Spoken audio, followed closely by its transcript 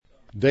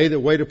They that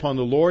wait upon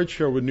the Lord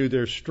shall renew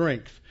their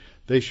strength.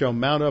 They shall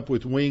mount up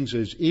with wings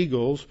as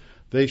eagles.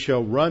 They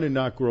shall run and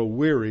not grow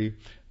weary.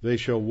 They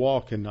shall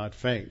walk and not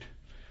faint.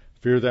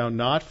 Fear thou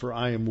not, for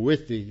I am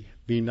with thee.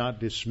 Be not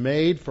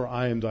dismayed, for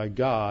I am thy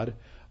God.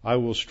 I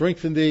will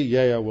strengthen thee,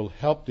 yea, I will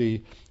help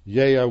thee.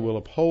 Yea, I will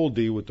uphold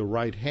thee with the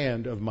right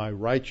hand of my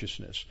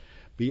righteousness.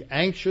 Be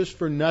anxious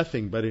for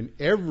nothing, but in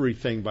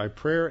everything by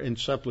prayer and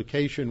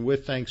supplication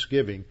with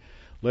thanksgiving.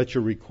 Let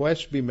your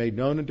requests be made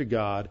known unto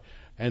God,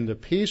 and the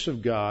peace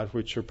of God,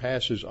 which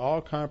surpasses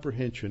all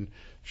comprehension,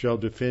 shall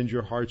defend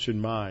your hearts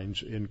and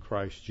minds in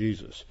Christ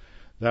Jesus.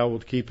 Thou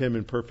wilt keep him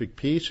in perfect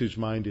peace, whose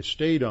mind is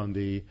stayed on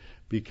thee,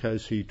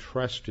 because he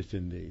trusteth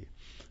in thee.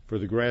 For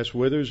the grass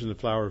withers and the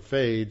flower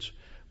fades,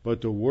 but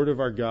the word of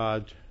our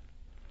God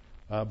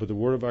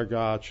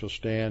shall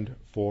stand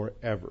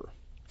forever.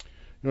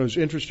 You know, it was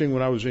interesting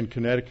when I was in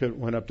Connecticut,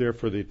 went up there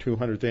for the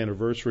 200th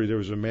anniversary, there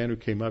was a man who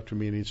came up to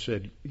me and he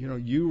said, you know,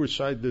 you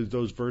recite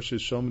those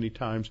verses so many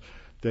times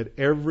that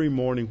every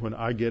morning when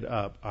I get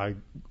up, I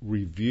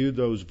review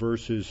those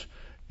verses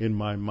in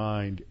my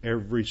mind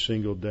every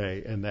single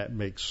day, and that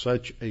makes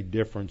such a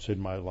difference in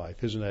my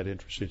life. Isn't that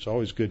interesting? It's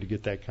always good to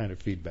get that kind of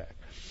feedback.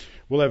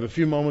 We'll have a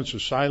few moments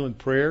of silent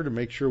prayer to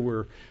make sure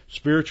we're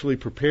spiritually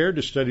prepared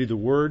to study the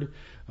Word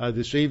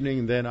this evening,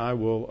 and then I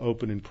will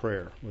open in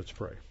prayer. Let's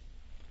pray.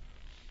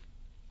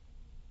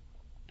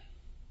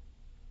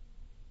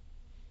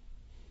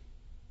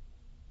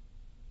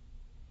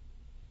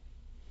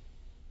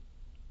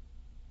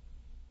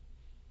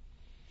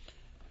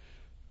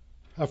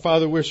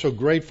 Father, we're so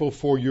grateful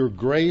for your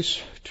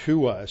grace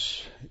to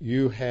us.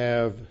 You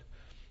have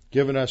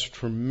given us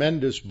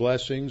tremendous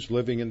blessings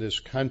living in this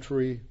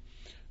country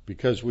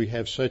because we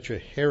have such a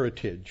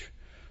heritage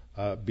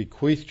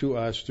bequeathed to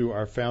us through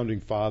our founding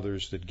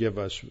fathers that give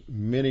us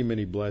many,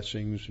 many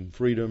blessings and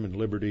freedom and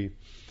liberty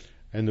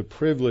and the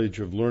privilege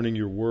of learning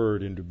your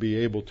word and to be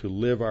able to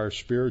live our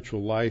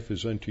spiritual life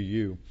as unto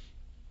you.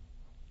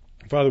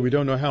 Father, we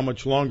don't know how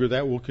much longer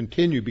that will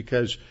continue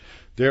because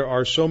there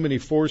are so many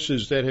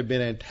forces that have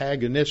been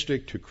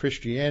antagonistic to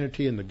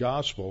Christianity and the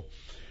gospel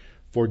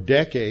for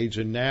decades,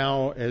 and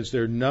now as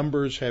their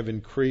numbers have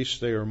increased,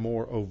 they are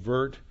more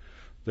overt,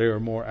 they are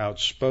more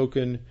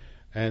outspoken,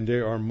 and they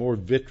are more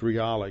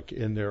vitriolic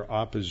in their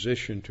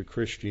opposition to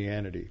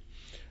Christianity.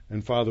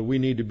 And Father, we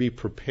need to be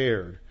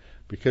prepared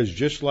because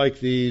just like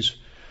these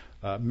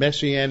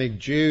Messianic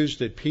Jews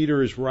that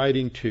Peter is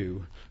writing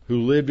to,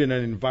 who lived in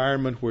an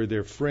environment where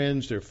their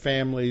friends, their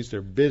families,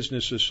 their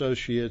business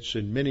associates,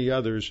 and many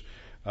others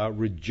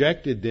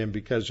rejected them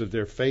because of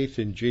their faith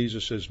in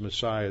Jesus as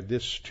Messiah,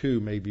 this too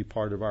may be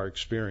part of our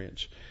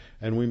experience.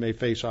 And we may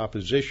face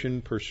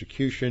opposition,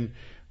 persecution,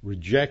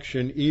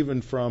 rejection,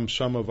 even from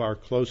some of our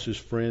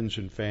closest friends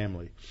and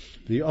family.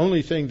 The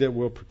only thing that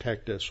will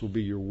protect us will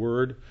be your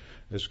word,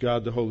 as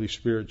God the Holy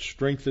Spirit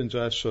strengthens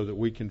us so that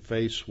we can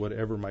face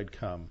whatever might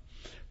come.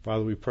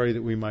 Father, we pray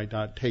that we might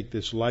not take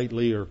this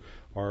lightly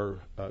or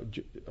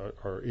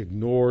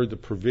ignore the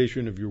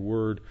provision of your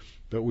word,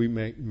 but we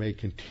may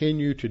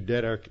continue to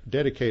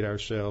dedicate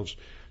ourselves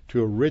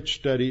to a rich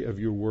study of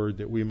your word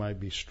that we might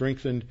be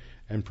strengthened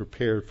and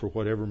prepared for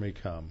whatever may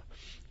come.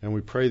 And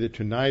we pray that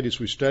tonight as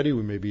we study,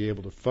 we may be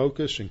able to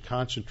focus and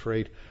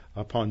concentrate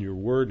upon your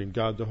word, and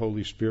God the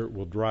Holy Spirit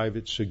will drive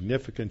its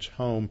significance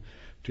home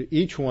to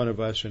each one of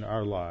us in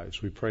our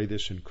lives. We pray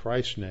this in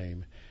Christ's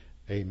name.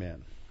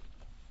 Amen.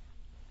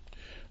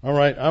 All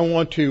right, I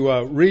want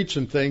to read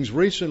some things.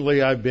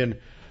 Recently, I've been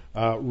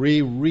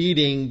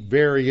rereading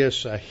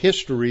various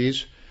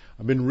histories.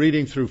 I've been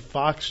reading through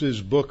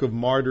Fox's Book of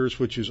Martyrs,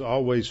 which is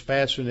always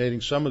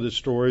fascinating. Some of the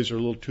stories are a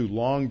little too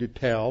long to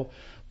tell,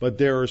 but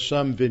there are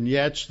some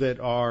vignettes that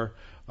are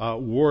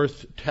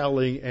worth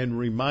telling and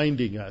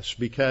reminding us,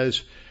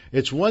 because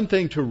it's one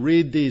thing to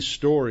read these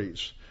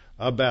stories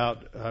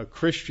about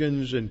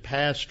Christians and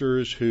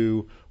pastors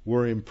who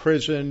were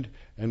imprisoned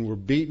and were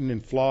beaten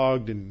and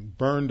flogged and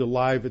burned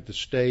alive at the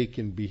stake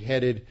and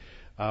beheaded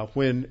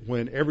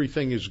when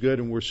everything is good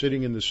and we're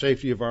sitting in the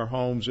safety of our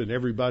homes and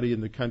everybody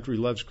in the country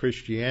loves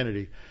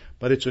Christianity.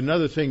 But it's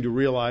another thing to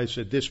realize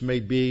that this may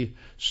be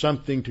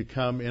something to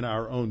come in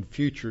our own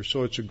future.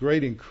 So it's a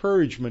great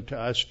encouragement to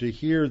us to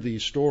hear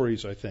these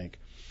stories, I think.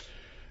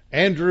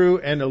 Andrew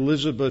and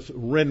Elizabeth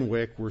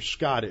Renwick were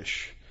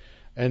Scottish,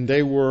 and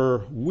they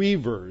were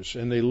weavers,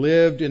 and they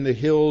lived in the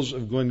hills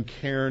of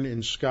Glencairn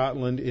in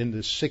Scotland in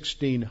the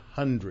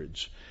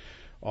 1600s.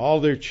 All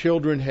their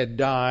children had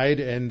died,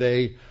 and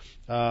they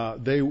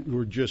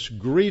were just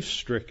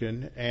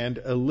grief-stricken, and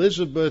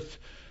Elizabeth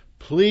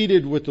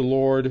pleaded with the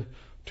Lord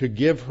to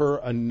give her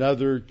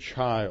another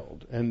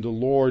child, and the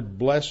Lord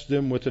blessed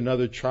them with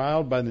another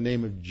child by the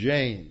name of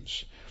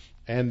James.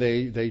 And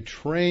they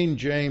trained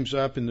James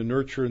up in the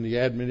nurture and the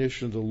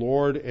admonition of the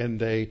Lord, and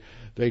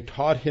they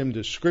taught him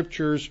the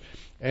scriptures,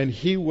 and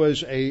he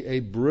was a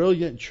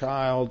brilliant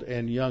child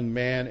and young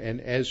man, and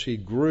as he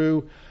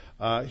grew,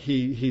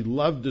 he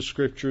loved the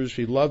scriptures,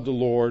 he loved the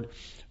Lord,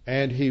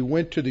 and he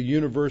went to the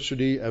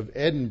University of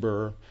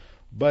Edinburgh,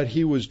 but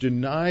he was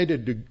denied a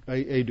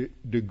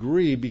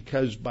degree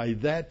because by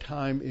that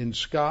time in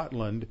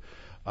Scotland,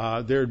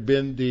 there had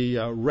been the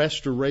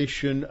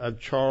restoration of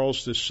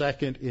Charles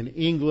II in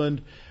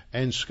England,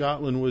 and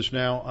Scotland was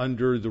now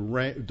under the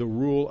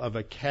rule of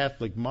a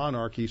Catholic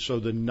monarchy. So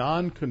the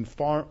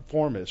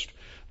nonconformist,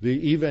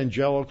 the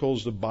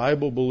evangelicals, the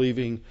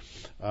Bible-believing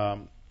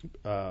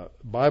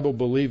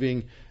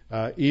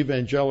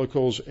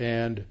evangelicals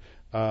and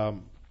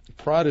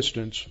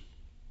Protestants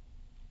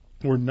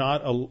were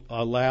not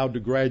allowed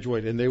to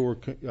graduate, and they were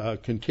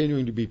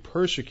continuing to be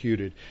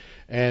persecuted.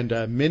 And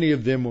many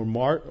of them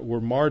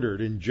were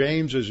martyred. And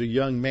James, as a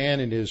young man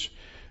in his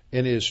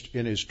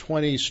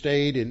 20s,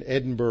 stayed in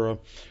Edinburgh,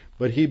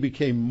 but he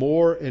became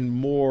more and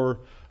more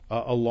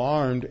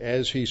alarmed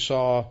as he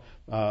saw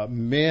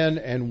men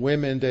and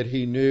women that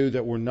he knew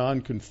that were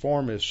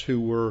nonconformists,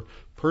 who were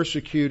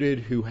persecuted,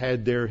 who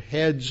had their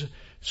heads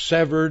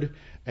severed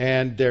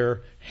and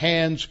their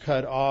hands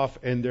cut off,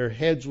 and their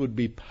heads would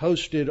be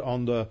posted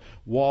on the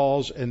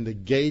walls and the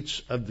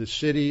gates of the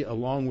city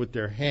along with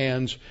their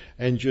hands,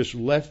 and just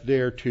left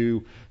there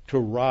to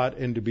rot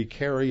and to be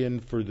carrion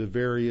for the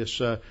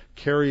various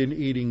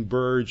carrion-eating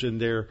birds, and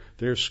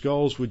their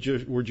skulls were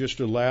just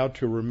allowed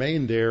to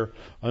remain there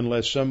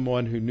unless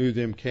someone who knew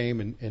them came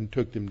and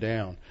took them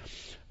down.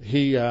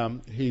 He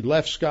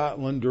left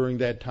Scotland during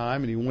that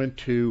time, and he went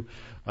to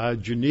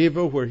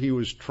Geneva, where he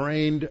was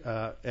trained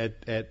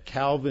at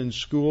Calvin's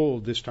school.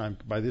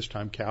 By this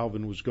time,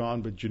 Calvin was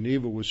gone, but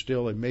Geneva was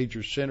still a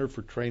major center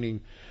for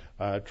training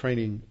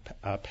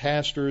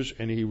pastors,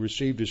 and he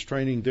received his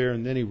training there,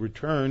 and then he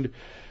returned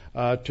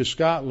to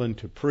Scotland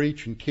to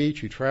preach and teach.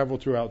 He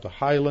traveled throughout the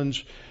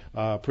Highlands,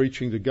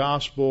 preaching the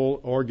gospel,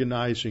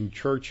 organizing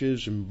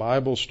churches and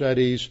Bible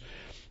studies,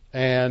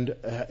 and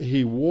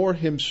he wore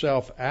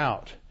himself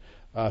out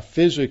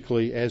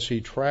physically as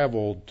he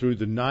traveled through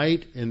the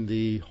night in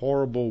the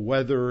horrible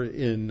weather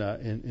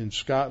in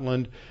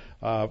Scotland.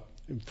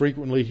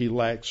 Frequently he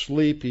lacked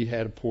sleep, he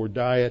had a poor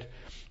diet,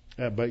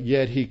 but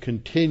yet he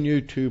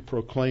continued to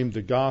proclaim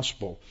the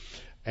gospel.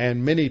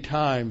 And many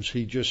times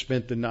he just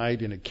spent the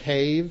night in a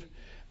cave,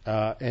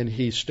 and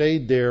he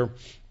stayed there,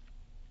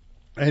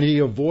 and he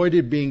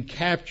avoided being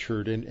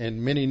captured,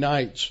 and many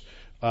nights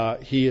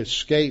he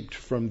escaped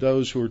from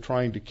those who were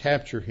trying to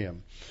capture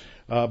him.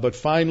 But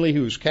finally he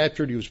was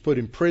captured, he was put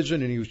in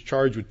prison, and he was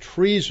charged with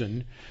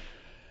treason.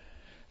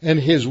 And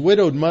his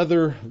widowed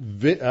mother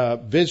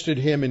visited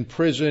him in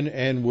prison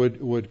and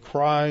would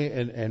cry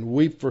and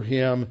weep for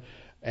him,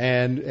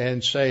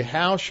 and say,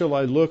 "How shall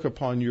I look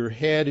upon your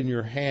head and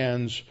your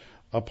hands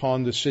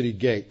upon the city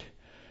gate?"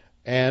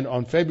 And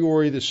on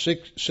February the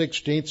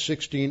 16th,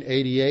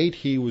 1688,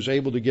 he was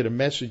able to get a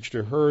message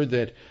to her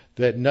that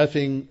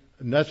nothing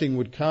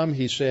would come.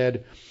 He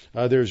said,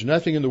 "There's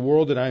nothing in the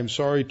world that I am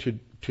sorry to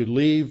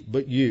leave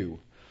but you.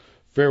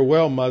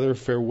 Farewell, mother,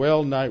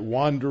 farewell, night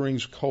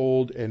wanderings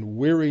cold and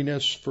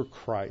weariness for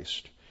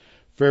Christ.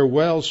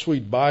 Farewell,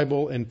 sweet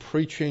Bible and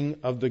preaching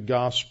of the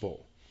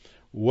gospel.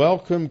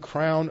 Welcome,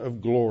 crown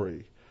of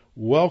glory.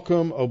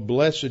 Welcome, O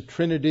blessed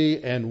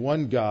Trinity and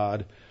one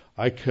God.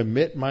 I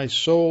commit my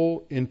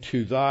soul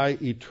into thy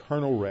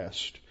eternal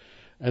rest."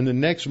 And the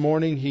next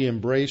morning he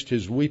embraced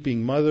his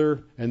weeping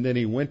mother, and then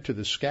he went to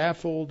the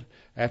scaffold.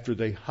 After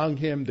they hung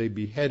him, they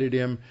beheaded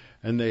him,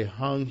 and they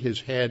hung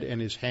his head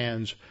and his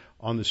hands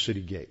on the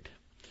city gate.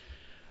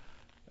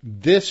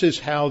 This is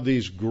how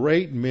these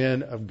great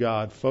men of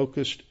God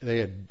focused. They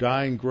had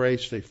dying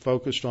grace. They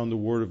focused on the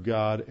Word of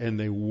God, and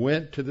they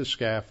went to the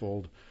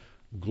scaffold,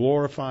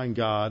 glorifying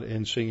God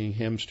and singing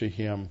hymns to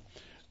Him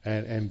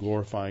and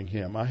glorifying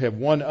Him. I have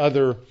one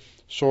other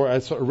story.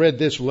 I read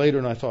this later,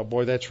 and I thought,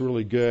 boy, that's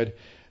really good.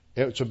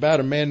 It's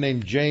about a man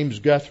named James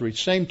Guthrie.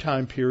 Same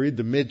time period,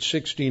 the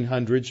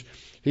mid-1600s.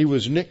 He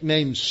was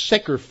nicknamed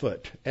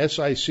Sickerfoot,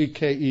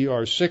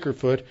 S-I-C-K-E-R,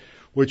 Sickerfoot,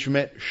 which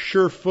meant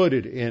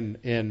sure-footed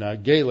in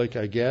Gaelic,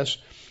 I guess.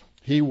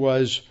 He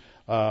was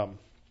a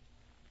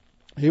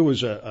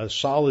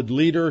solid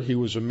leader. He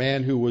was a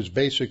man who was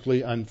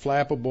basically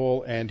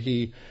unflappable, and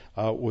he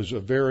was a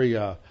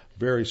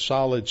very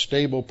solid,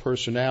 stable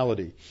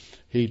personality.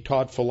 He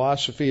taught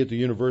philosophy at the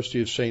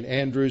University of St.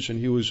 Andrews, and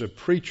he was a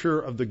preacher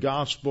of the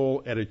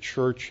gospel at a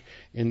church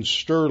in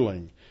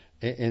Stirling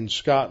in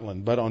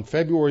Scotland. But on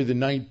February the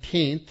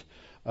 19th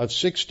of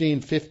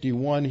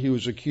 1651, he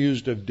was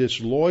accused of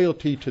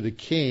disloyalty to the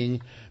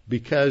king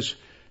because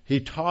he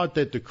taught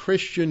that the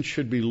Christians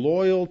should be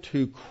loyal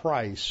to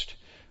Christ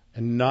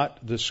and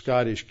not the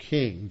Scottish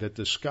king, that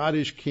the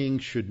Scottish king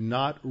should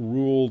not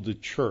rule the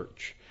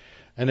church.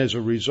 And as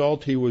a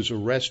result, he was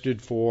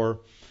arrested for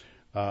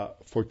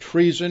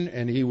treason,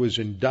 and he was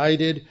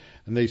indicted,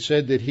 and they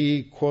said that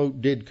he,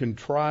 quote, did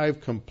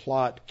contrive,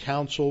 complot,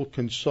 counsel,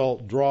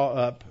 consult, draw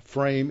up,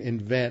 frame,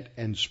 invent,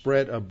 and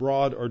spread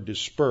abroad or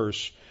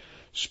disperse,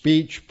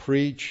 speech,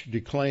 preach,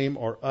 declaim,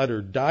 or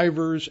utter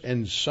divers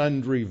and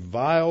sundry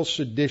vile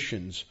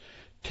seditions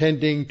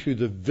tending to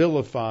the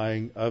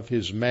vilifying of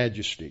his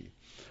majesty.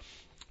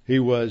 He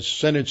was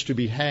sentenced to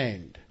be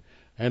hanged,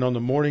 And on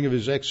the morning of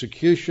his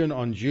execution,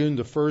 on June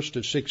the 1st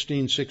of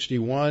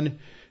 1661,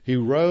 he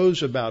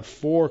rose about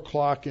 4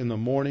 o'clock in the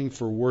morning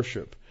for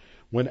worship.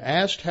 When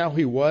asked how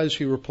he was,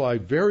 he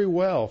replied, "Very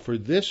well, for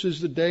this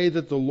is the day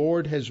that the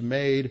Lord has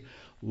made.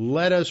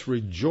 Let us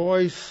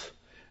rejoice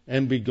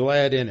and be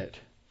glad in it."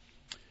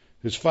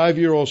 His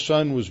 5-year-old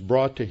son was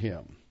brought to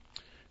him.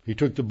 He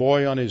took the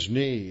boy on his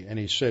knee, and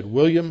he said,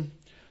 "William,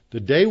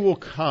 the day will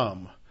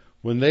come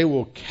when they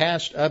will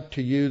cast up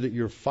to you that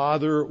your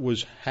father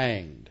was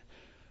hanged.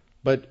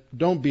 But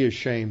don't be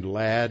ashamed,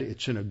 lad.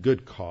 It's in a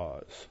good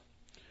cause."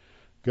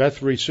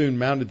 Guthrie soon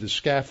mounted the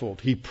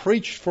scaffold. He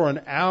preached for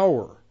an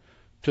hour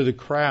to the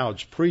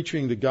crowds,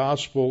 preaching the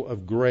gospel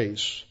of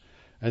grace.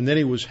 And then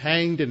he was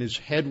hanged, and his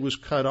head was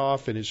cut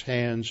off in his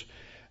hands,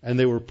 and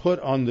they were put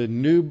on the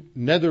new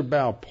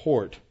Netherbow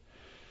Port.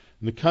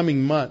 In the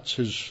coming months,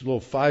 his little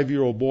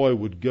 5-year-old boy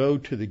would go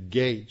to the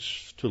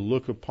gates to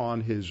look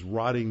upon his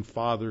rotting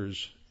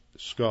father's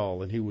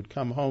skull, and he would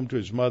come home to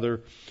his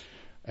mother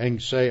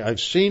and say, "I've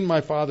seen my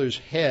father's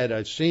head,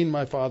 I've seen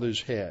my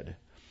father's head."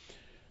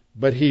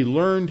 But he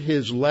learned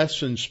his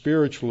lesson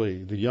spiritually,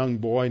 the young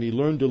boy, and he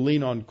learned to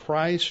lean on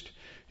Christ.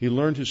 He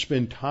learned to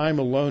spend time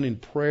alone in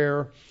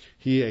prayer.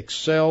 He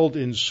excelled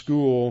in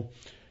school,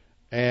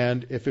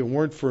 and if it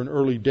weren't for an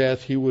early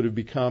death, he would have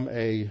become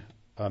a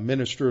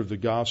minister of the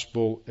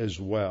gospel as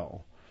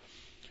well.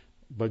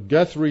 But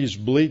Guthrie's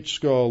bleached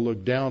skull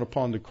looked down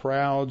upon the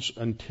crowds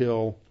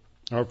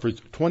for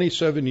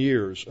 27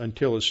 years,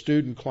 until a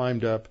student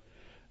climbed up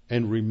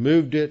and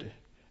removed it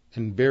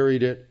and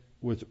buried it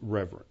with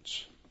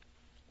reverence.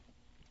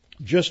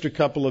 Just a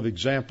couple of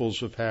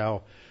examples of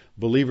how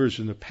believers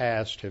in the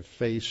past have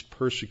faced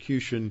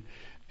persecution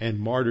and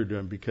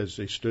martyrdom because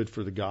they stood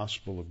for the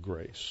gospel of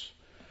grace.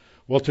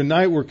 Well,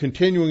 tonight we're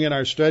continuing in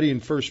our study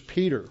in 1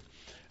 Peter.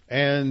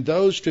 And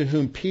those to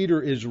whom Peter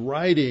is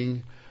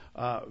writing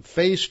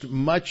faced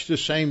much the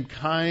same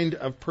kind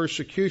of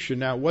persecution.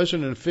 Now, it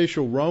wasn't an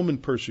official Roman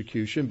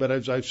persecution, but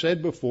as I've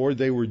said before,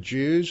 they were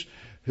Jews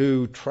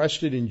who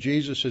trusted in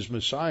Jesus as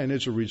Messiah, and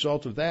as a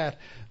result of that,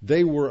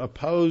 they were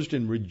opposed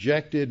and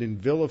rejected and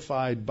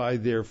vilified by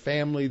their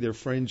family, their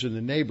friends, and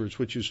the neighbors,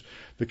 which is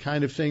the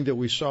kind of thing that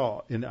we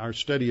saw in our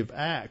study of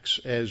Acts.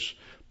 As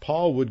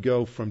Paul would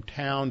go from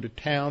town to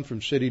town,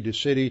 from city to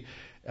city,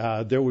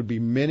 there would be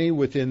many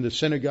within the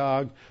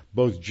synagogue,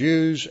 both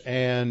Jews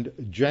and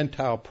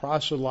Gentile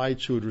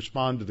proselytes who would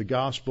respond to the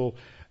gospel,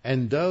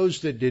 and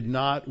those that did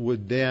not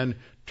would then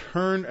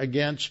turn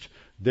against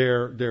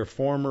their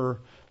former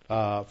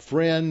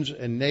friends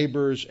and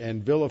neighbors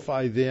and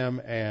vilify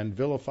them and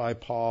vilify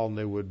Paul, and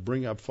they would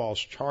bring up false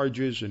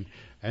charges,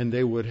 and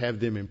they would have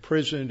them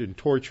imprisoned and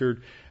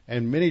tortured,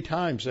 and many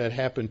times that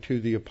happened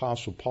to the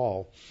Apostle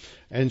Paul.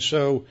 And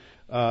so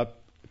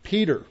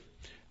Peter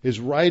is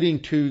writing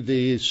to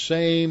the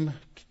same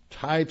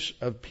types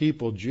of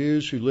people,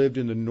 Jews who lived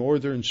in the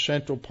northern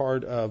central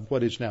part of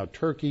what is now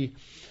Turkey,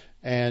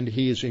 and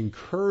he is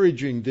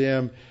encouraging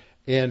them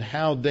in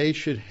how they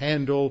should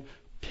handle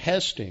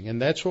testing.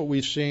 And that's what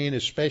we've seen,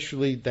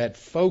 especially that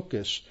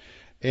focus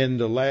in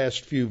the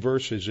last few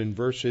verses, in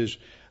verses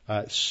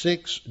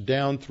 6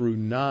 down through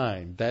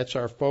 9. That's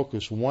our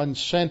focus, one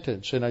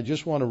sentence. And I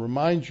just want to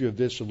remind you of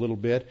this a little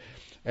bit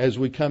as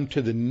we come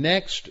to the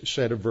next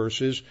set of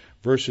verses,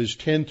 verses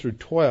 10 through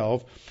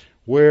 12,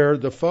 where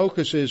the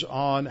focus is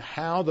on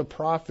how the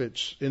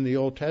prophets in the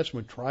Old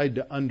Testament tried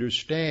to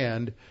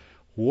understand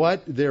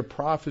what their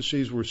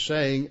prophecies were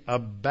saying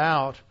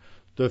about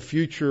the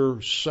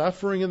future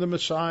suffering of the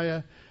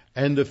Messiah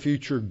and the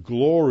future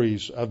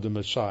glories of the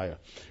Messiah.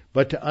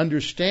 But to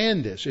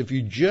understand this, if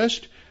you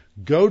just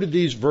go to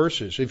these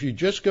verses, if you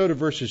just go to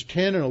verses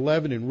 10 and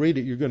 11 and read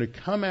it, you're going to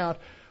come out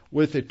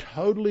with a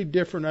totally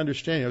different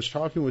understanding. I was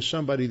talking with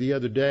somebody the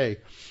other day,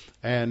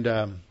 and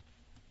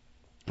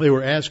they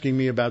were asking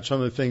me about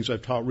some of the things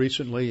I've taught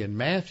recently in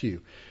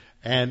Matthew.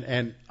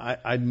 And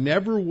I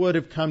never would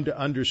have come to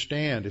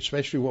understand,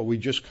 especially what we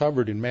just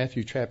covered in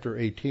Matthew chapter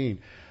 18,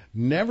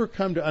 never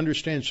come to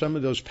understand some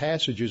of those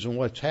passages and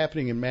what's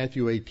happening in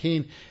Matthew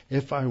 18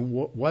 if I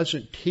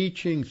wasn't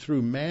teaching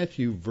through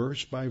Matthew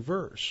verse by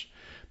verse.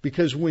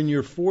 Because when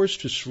you're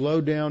forced to slow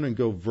down and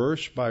go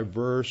verse by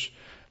verse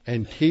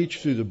and teach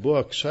through the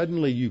book,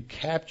 suddenly you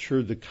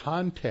capture the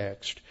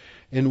context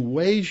in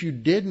ways you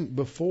didn't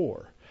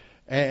before.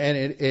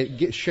 And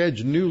it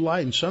sheds new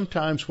light. And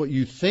sometimes what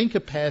you think a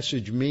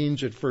passage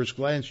means at first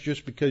glance,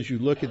 just because you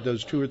look at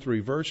those 2 or 3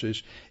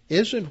 verses,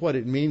 isn't what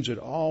it means at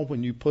all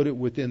when you put it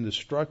within the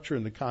structure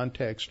and the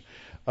context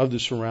of the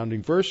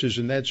surrounding verses.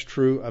 And that's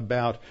true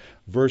about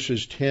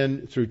verses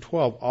 10 through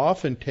 12,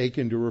 often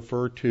taken to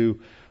refer to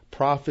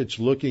prophets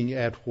looking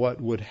at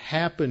what would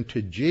happen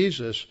to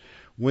Jesus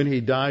when he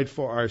died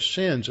for our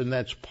sins. And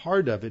that's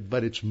part of it,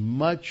 but it's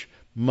much,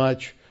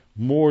 much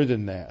more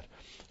than that.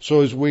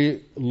 So as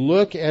we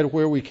look at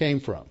where we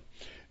came from,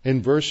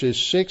 in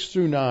verses 6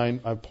 through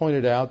 9, I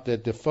pointed out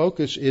that the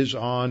focus is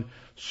on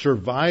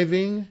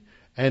surviving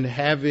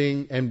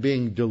and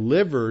being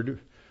delivered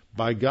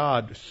by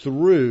God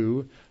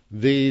through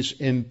these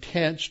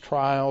intense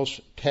trials,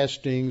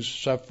 testings,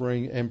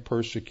 suffering, and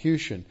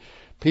persecution.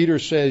 Peter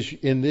says,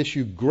 in this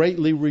you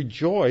greatly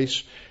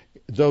rejoice,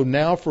 though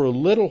now for a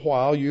little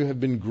while you have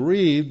been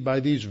grieved by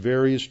these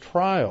various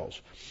trials.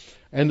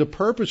 And the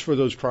purpose for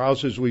those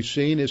trials, as we've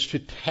seen, is to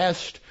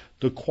test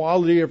the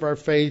quality of our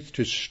faith,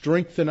 to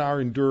strengthen our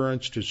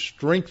endurance, to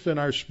strengthen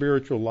our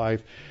spiritual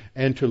life,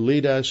 and to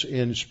lead us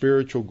in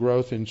spiritual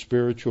growth and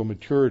spiritual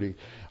maturity.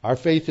 Our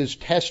faith is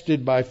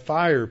tested by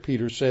fire,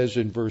 Peter says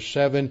in verse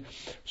 7,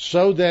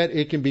 so that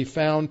it can be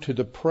found to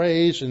the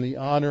praise and the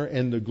honor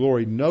and the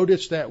glory.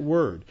 Notice that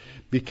word,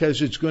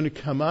 because it's going to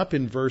come up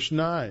in verse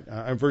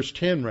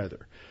 10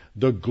 rather.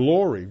 The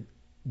glory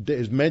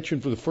is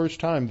mentioned for the first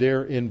time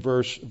there in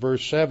verse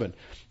 7,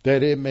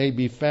 that it may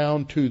be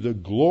found to the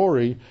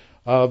glory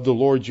of the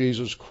Lord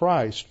Jesus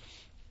Christ.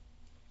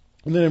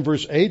 And then in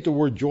verse 8, the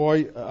word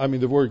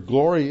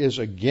glory is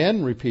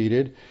again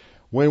repeated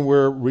when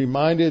we're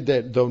reminded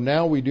that though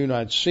now we do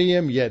not see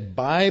him, yet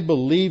by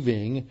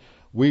believing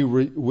we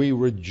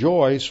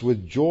rejoice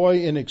with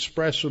joy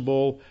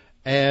inexpressible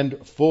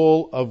and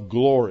full of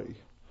glory.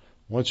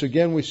 Once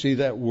again, we see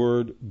that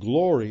word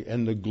glory,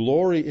 and the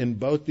glory in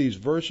both these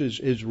verses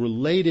is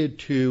related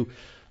to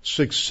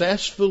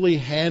successfully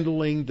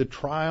handling the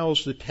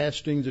trials, the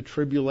testing, the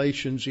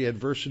tribulations, the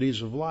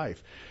adversities of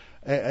life.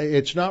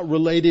 It's not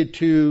related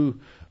to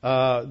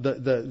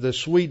the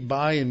sweet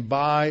by and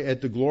by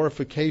at the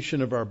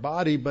glorification of our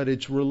body, but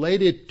it's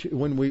related to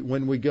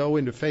when we go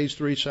into phase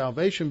 3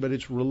 salvation, but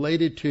it's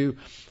related to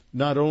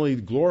not only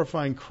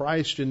glorifying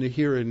Christ in the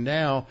here and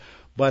now,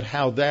 but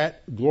how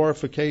that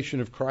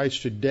glorification of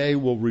Christ today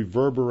will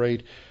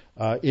reverberate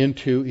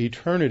into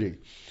eternity.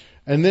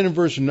 And then in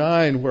verse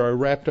 9, where I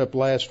wrapped up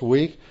last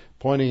week,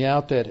 pointing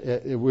out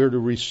that we're to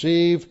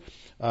receive,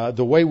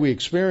 the way we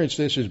experience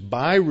this is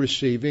by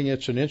receiving,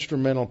 it's an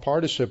instrumental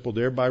participle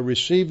there, by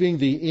receiving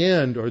the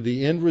end or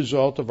the end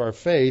result of our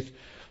faith,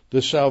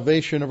 the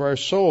salvation of our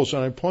souls.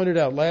 And I pointed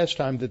out last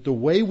time that the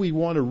way we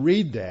want to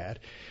read that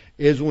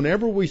is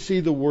whenever we see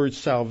the word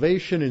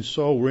salvation and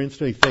soul, we're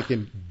instantly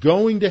thinking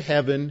going to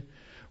heaven.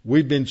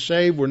 We've been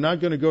saved. We're not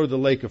going to go to the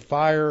lake of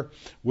fire.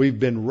 We've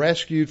been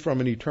rescued from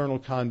an eternal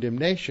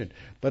condemnation.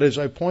 But as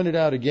I pointed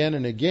out again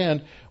and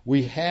again,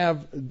 we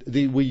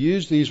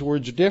use these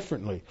words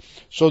differently.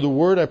 So the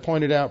word I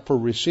pointed out for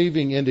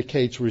receiving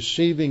indicates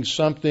receiving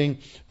something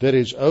that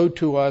is owed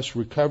to us,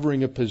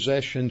 recovering a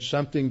possession,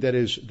 something that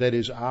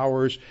is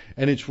ours,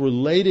 and it's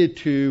related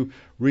to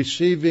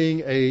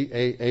receiving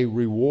a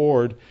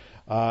reward.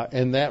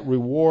 And that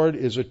reward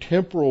is a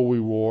temporal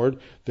reward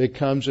that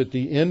comes at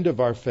the end of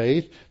our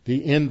faith,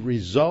 the end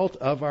result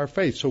of our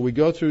faith. So we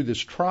go through this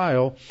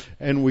trial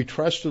and we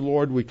trust the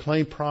Lord, we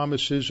claim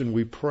promises and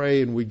we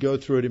pray and we go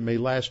through it. It may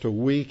last a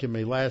week, it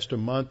may last a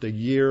month, a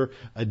year,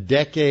 a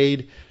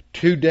decade,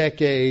 2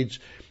 decades.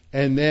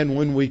 And then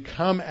when we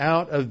come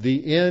out of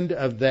the end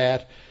of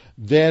that,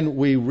 then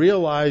we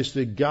realize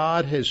that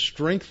God has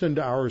strengthened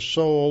our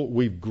soul.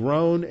 We've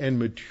grown and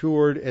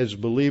matured as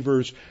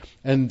believers.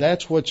 And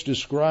that's what's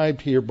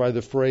described here by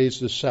the phrase,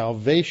 the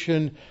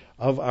salvation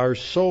of our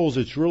souls.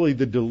 It's really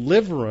the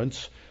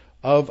deliverance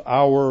of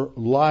our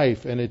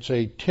life. And it's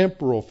a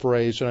temporal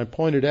phrase. And I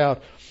pointed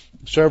out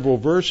several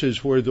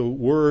verses where the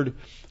word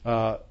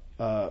for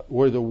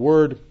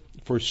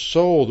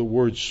soul, the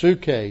word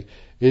suke,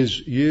 is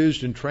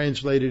used and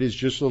translated as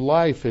just the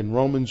life in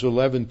Romans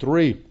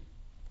 11:3.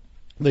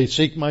 They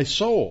seek my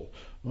soul.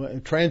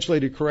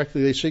 Translated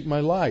correctly, they seek my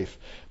life.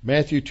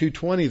 Matthew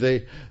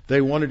 2:20,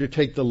 they wanted to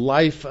take the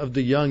life of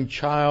the young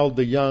child,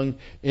 the young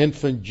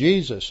infant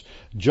Jesus.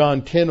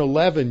 John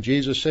 10:11,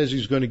 Jesus says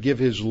he's going to give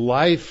his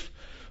life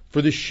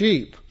for the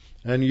sheep,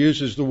 and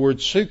uses the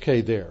word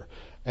suke there.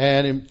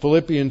 And in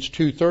Philippians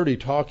 2:30,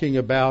 talking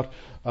about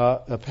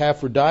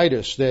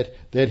Epaphroditus,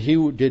 that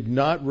he did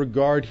not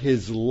regard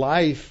his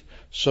life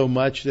so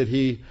much that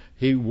he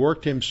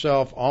worked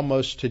himself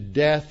almost to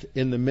death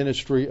in the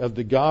ministry of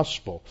the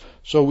gospel.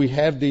 So we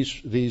have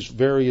these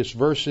various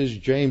verses.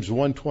 James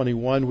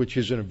 1:21, which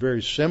is in a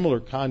very similar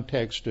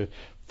context to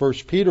 1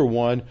 Peter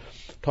 1,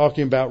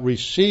 talking about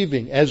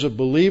receiving. As a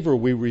believer,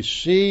 we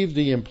receive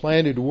the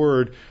implanted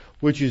word,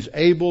 which is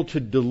able to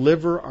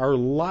deliver our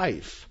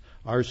life,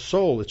 our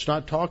soul. It's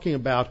not talking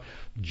about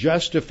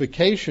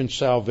justification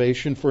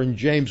salvation, for in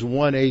James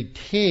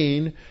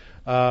 1:18,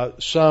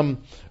 some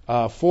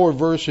 4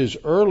 verses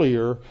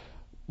earlier,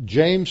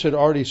 James had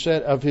already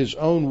said, of his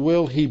own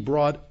will he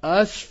brought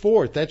us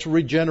forth. That's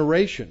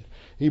regeneration.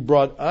 He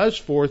brought us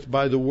forth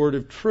by the word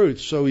of truth.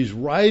 So he's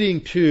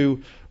writing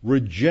to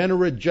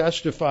regenerate,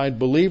 justified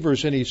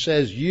believers, and he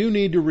says, you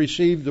need to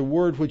receive the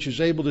word which is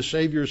able to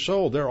save your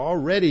soul. They're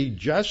already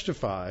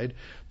justified.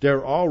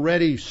 They're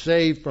already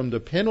saved from the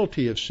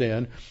penalty of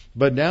sin,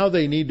 but now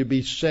they need to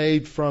be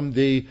saved from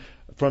the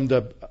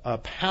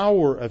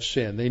power of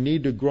sin. They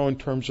need to grow in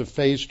terms of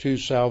phase 2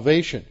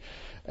 salvation.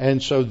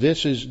 And so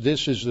this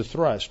is the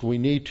thrust. We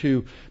need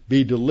to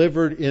be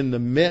delivered in the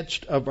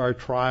midst of our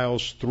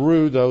trials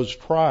through those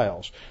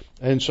trials.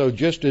 And so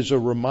just as a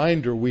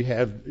reminder, we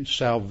have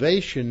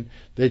salvation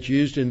that's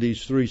used in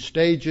these three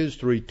stages,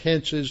 three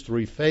tenses,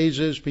 three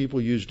phases.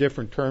 People use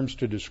different terms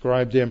to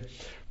describe them.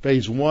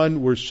 Phase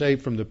 1, we're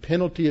saved from the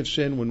penalty of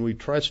sin when we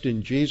trust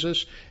in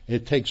Jesus.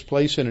 It takes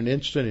place in an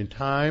instant in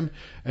time.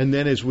 And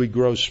then as we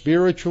grow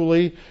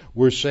spiritually,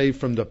 we're saved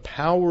from the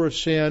power of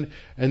sin.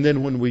 And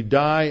then when we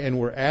die and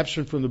we're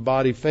absent from the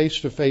body face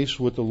to face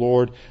with the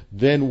Lord,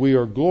 then we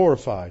are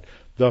glorified.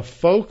 The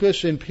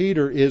focus in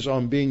Peter is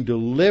on being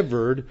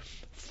delivered,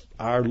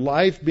 our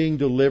life being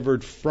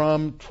delivered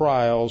from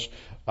trials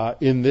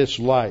in this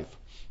life.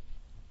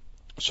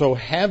 So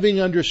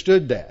having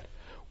understood that,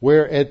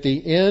 where at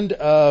the end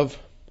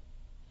of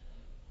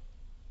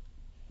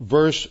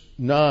verse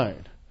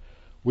 9,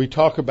 we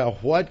talk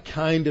about what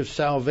kind of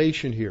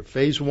salvation here.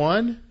 Phase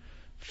 1,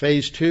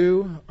 phase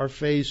 2, or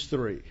phase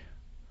 3?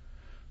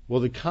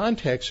 Well, the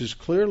context is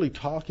clearly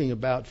talking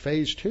about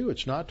phase 2.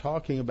 It's not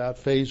talking about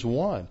phase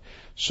 1.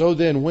 So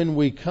then when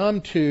we come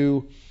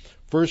to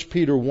 1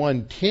 Peter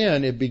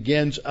 1:10, it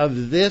begins,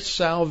 of this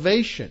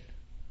salvation.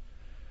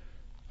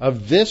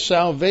 Of this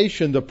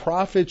salvation the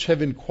prophets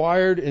have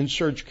inquired and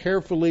searched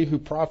carefully, who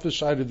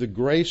prophesied of the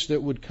grace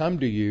that would come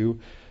to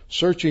you,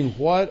 searching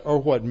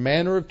what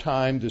manner of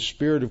time the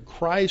Spirit of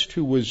Christ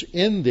who was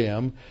in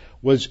them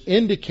was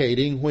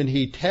indicating when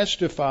he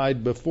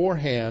testified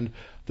beforehand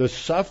the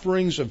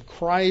sufferings of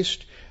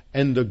Christ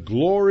and the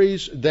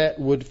glories that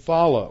would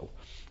follow.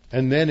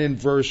 And then in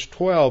verse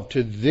 12,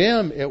 to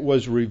them it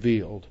was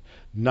revealed,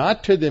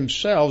 not to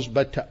themselves,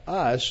 but to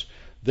us.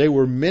 They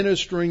were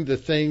ministering the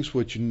things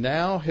which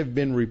now have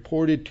been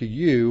reported to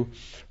you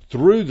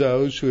through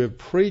those who have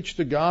preached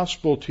the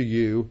gospel to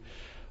you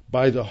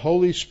by the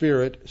Holy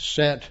Spirit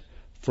sent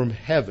from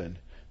heaven,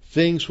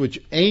 things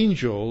which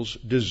angels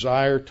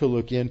desire to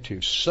look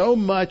into. So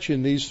much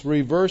in these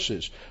 3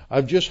 verses.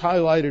 I've just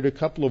highlighted a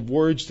couple of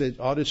words that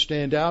ought to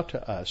stand out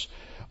to us.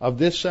 Of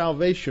this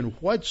salvation,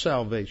 what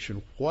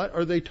salvation? What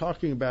are they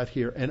talking about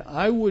here? And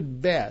I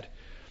would bet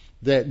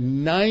that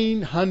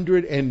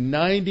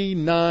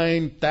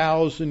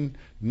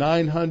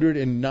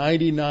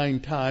 999,999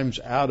 times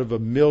out of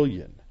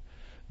 1,000,000,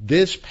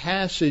 this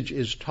passage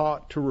is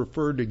taught to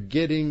refer to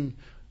getting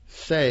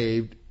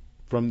saved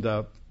from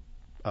the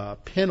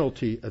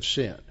penalty of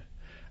sin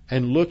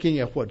and looking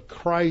at what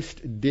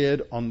Christ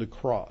did on the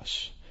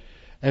cross.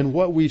 And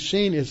what we've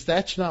seen is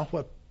that's not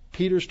what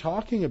Peter's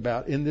talking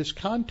about in this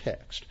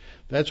context.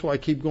 That's why I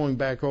keep going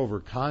back over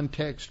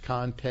context,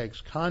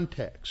 context,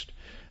 context.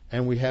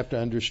 And we have to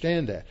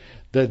understand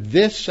that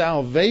this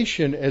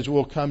salvation, as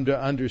we'll come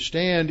to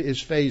understand,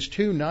 is phase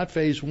 2, not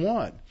phase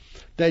 1.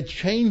 That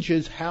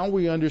changes how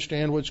we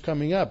understand what's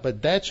coming up.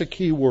 But that's a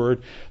key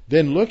word.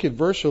 Then look at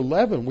verse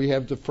 11. We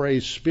have the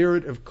phrase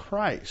Spirit of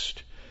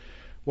Christ.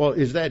 Well,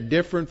 is that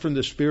different from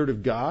the Spirit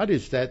of God?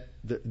 Is that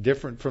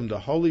different from the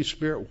Holy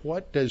Spirit?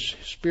 What does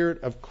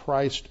Spirit of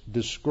Christ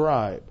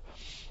describe?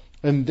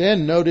 And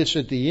then notice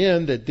at the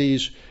end that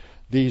these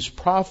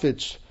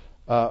prophets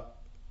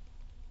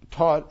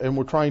taught and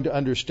were trying to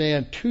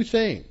understand 2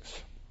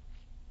 things: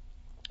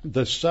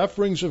 the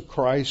sufferings of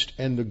Christ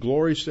and the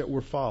glories that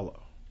would follow.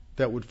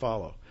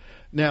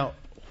 Now,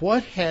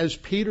 what has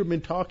Peter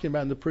been talking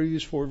about in the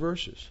previous 4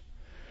 verses?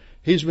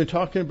 He's been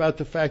talking about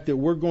the fact that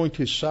we're going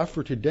to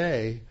suffer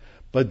today,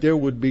 but there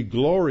would be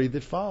glory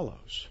that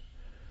follows.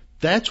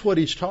 That's what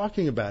he's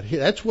talking about.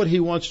 That's what he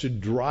wants to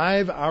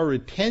drive our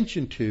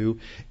attention to,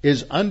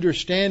 is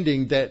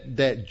understanding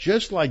that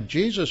just like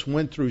Jesus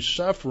went through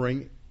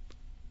suffering,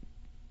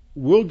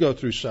 we'll go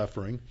through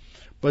suffering,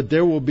 but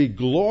there will be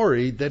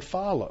glory that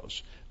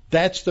follows.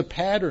 That's the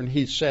pattern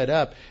he's set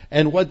up.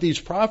 And what these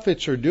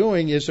prophets are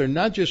doing is they're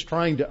not just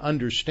trying to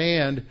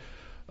understand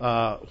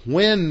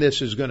when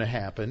this is going to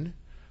happen.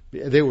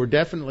 They were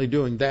definitely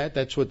doing that.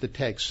 That's what the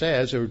text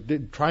says. They're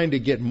trying to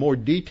get more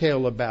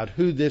detail about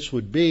who this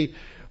would be.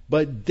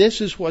 But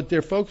this is what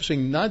they're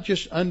focusing, not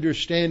just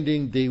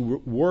understanding the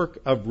work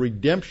of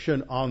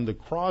redemption on the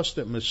cross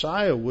that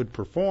Messiah would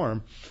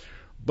perform,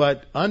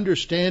 but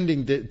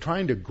understanding that,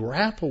 trying to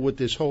grapple with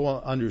this whole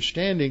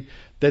understanding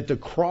that the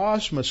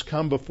cross must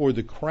come before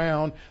the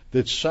crown,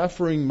 that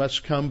suffering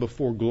must come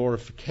before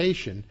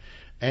glorification.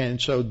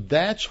 And so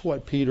that's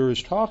what Peter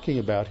is talking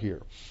about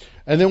here.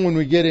 And then when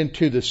we get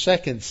into the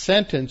second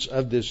sentence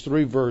of this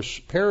 3-verse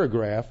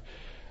paragraph,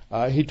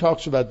 he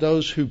talks about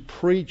those who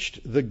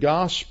preached the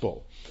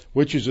gospel,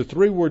 which is a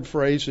 3-word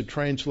phrase that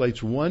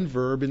translates one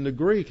verb in the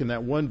Greek. And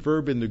that one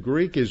verb in the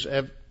Greek is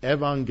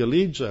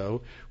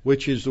evangelizo,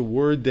 which is the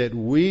word that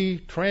we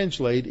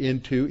translate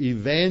into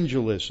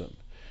evangelism.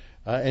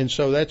 And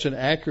so that's an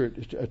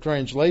accurate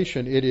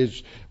translation. It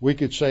is, we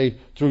could say,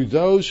 through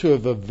those who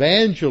have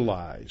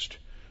evangelized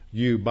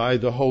you by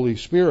the Holy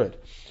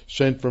Spirit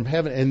sent from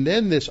heaven. And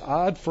then this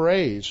odd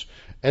phrase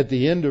at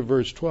the end of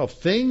verse 12,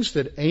 things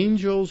that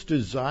angels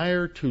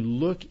desire to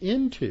look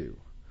into.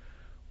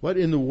 What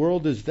in the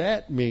world does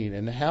that mean,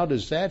 and how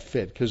does that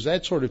fit? Because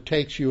that sort of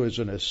takes you as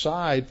an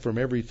aside from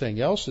everything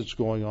else that's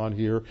going on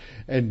here,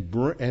 and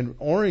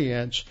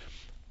orients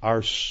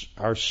our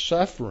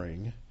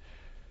suffering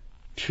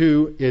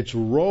to its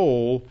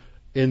role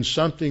in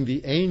something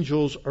the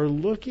angels are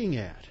looking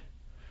at.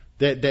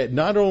 That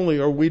not only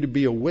are we to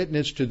be a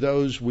witness to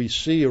those we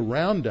see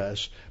around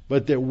us,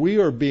 but that we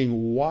are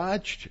being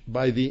watched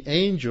by the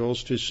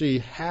angels to see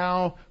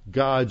how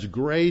God's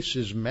grace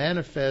is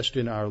manifest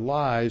in our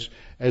lives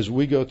as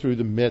we go through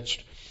the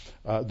midst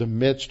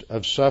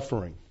of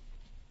suffering.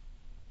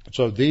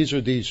 So these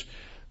are these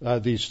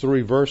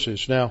three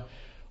verses. Now,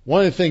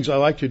 one of the things I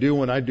like to do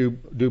when I do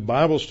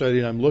Bible study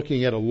and I'm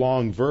looking at a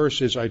long verse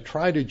is I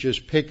try to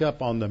just pick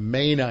up on the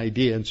main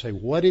idea and say,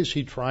 what is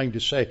he trying to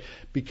say?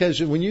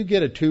 Because when you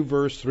get a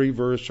 2-verse,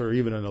 3-verse, or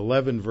even an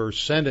 11-verse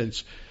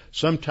sentence,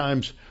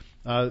 sometimes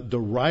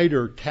the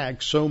writer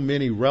tacks so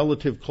many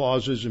relative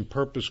clauses and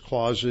purpose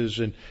clauses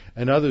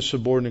and other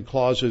subordinate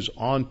clauses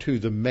onto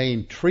the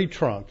main tree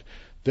trunk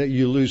that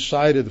you lose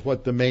sight of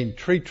what the main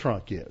tree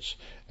trunk is.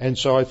 And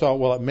so I thought,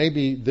 well,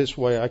 maybe this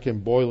way I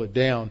can boil it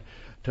down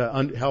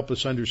to help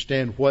us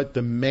understand what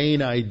the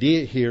main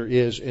idea here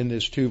is in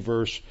this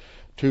two-verse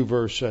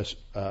sentence.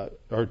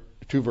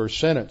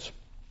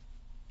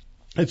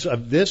 It's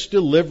of this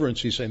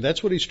deliverance, he's saying.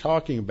 That's what he's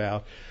talking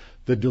about.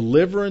 The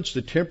deliverance,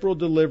 the temporal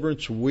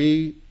deliverance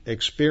we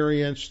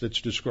experience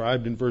that's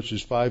described in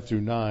verses 5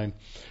 through 9,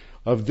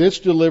 of this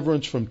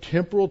deliverance from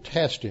temporal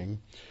testing,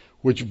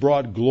 which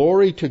brought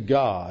glory to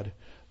God,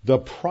 the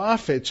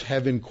prophets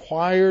have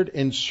inquired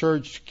and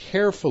searched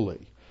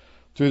carefully.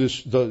 Through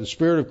the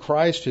Spirit of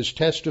Christ has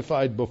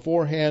testified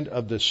beforehand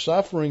of the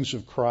sufferings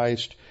of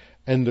Christ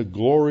and the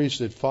glories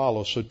that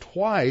follow. So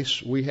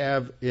twice we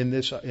have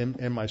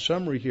in my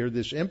summary here,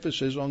 this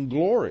emphasis on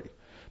glory,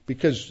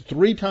 because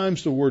 3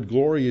 times the word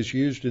glory is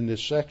used in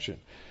this section.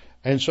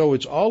 And so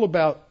it's all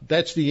about,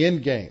 that's the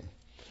end game,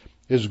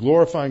 is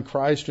glorifying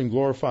Christ and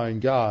glorifying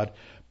God.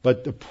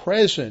 But the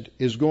present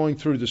is going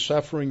through the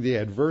suffering, the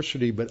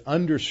adversity, but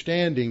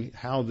understanding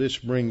how this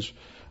brings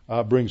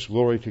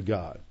glory to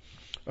God.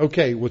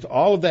 Okay, with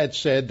all of that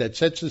said, that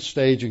sets the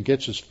stage and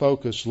gets us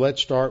focused.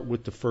 Let's start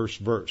with the first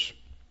verse.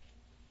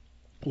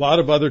 A lot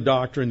of other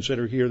doctrines that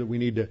are here that we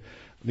need to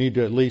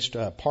at least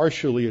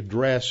partially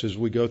address as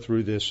we go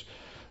through this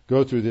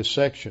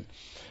section.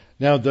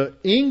 Now, the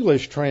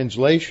English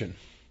translation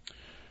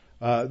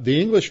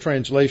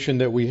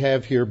that we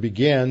have here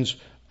begins,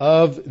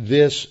 of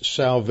this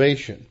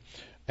salvation.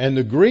 And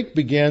the Greek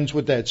begins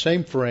with that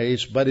same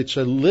phrase, but it's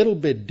a little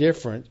bit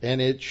different,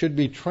 and it should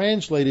be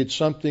translated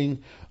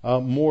something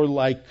more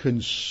like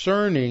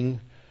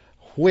concerning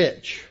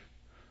which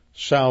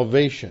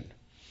salvation.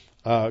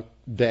 So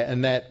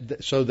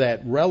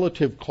that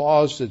relative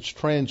clause that's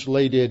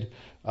translated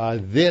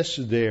this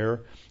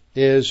there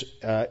is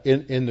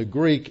in the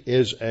Greek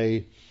is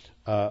a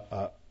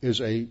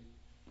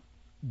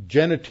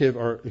genitive,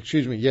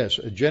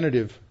 a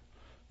genitive.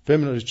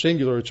 Feminine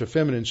singular, it's a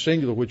feminine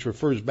singular, which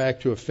refers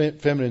back to a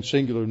feminine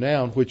singular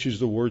noun, which is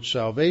the word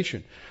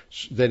salvation,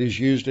 that is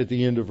used at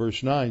the end of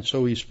verse 9.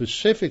 So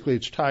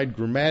it's tied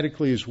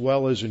grammatically as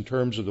well as in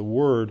terms of the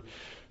word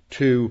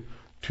to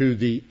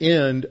the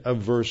end of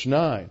verse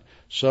 9.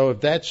 So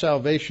if that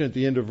salvation at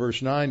the end of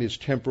verse 9 is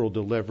temporal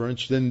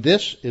deliverance, then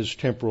this is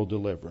temporal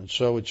deliverance.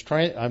 So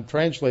I'm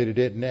translated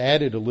it and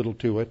added a little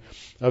to it,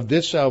 of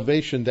this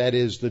salvation, that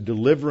is the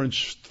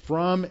deliverance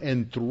from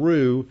and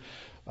through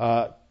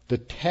the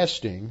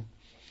testing.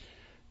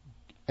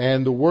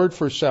 And the word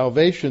for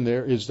salvation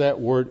there is that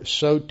word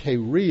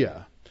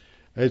soteria.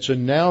 It's a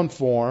noun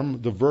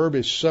form. The verb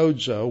is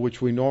sozo,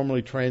 which we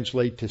normally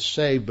translate to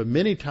save, but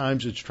many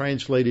times it's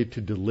translated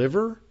to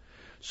deliver.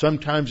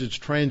 Sometimes it's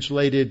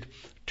translated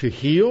to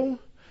heal,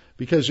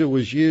 because it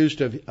was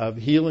used of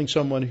healing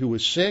someone who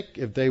was sick.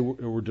 If they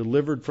were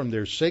delivered from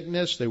their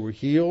sickness, they were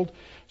healed.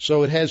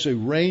 So it has a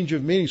range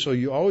of meanings. So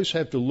you always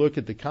have to look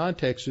at the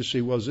context to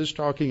see, well, is this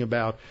talking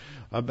about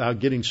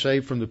getting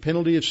saved from the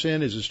penalty of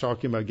sin? Is this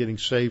talking about getting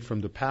saved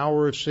from the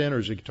power of sin? Or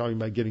is it talking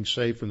about getting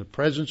saved from the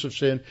presence of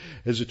sin?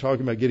 Is it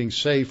talking about getting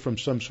saved from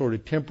some sort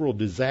of temporal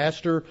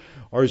disaster?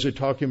 Or is it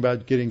talking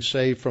about getting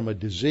saved from a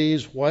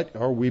disease? What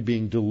are we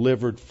being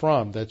delivered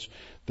from? That's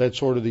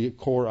sort of the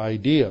core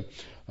idea.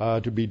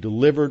 To be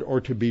delivered or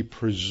to be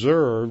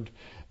preserved.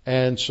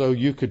 And so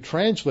you could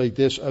translate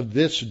this, of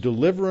this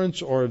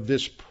deliverance or of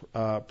this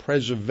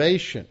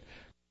preservation.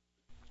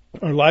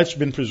 Our life's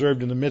been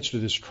preserved in the midst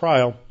of this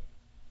trial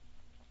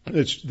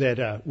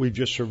that we've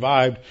just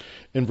survived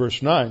in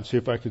verse 9. See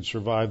if I could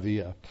survive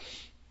the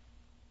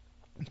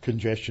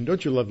congestion.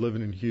 Don't you love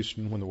living in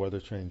Houston when the weather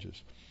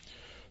changes?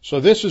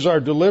 So this is our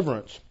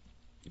deliverance.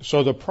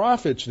 So the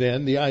prophets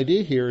then, the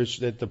idea here is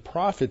that the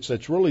prophets,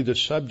 that's really the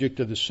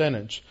subject of the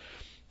sentence,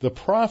 the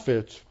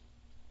prophets,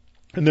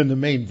 and then the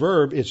main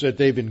verb is that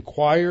they've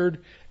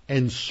inquired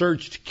and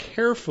searched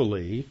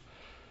carefully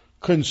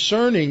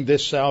concerning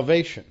this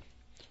salvation.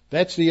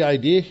 That's the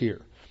idea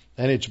here.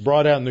 And it's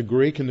brought out in the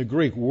Greek. And the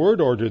Greek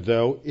word order,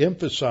 though,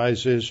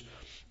 emphasizes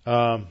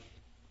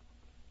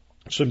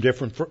some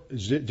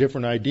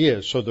different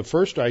ideas. So the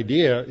first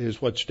idea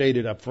is what's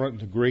stated up front in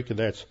the Greek, and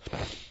that's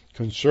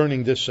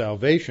concerning this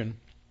salvation.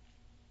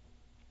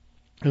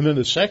 And then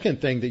the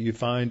second thing that you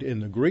find in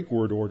the Greek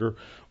word order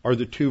are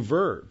the two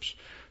verbs.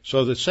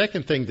 So the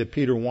second thing that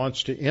Peter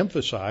wants to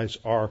emphasize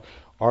are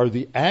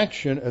the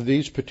action of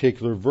these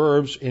particular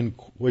verbs,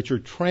 which are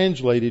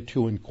translated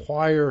to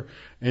inquire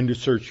and to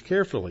search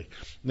carefully.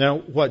 Now,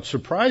 what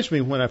surprised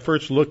me when I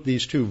first looked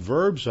these two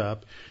verbs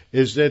up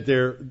is that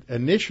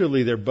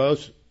they're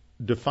both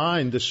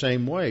defined the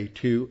same way,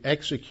 to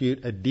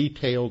execute a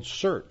detailed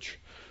search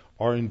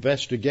or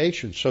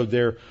investigation. So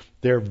they're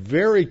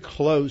very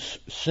close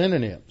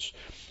synonyms.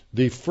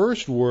 The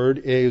first word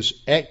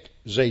is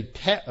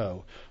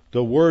ekzeteo.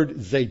 The word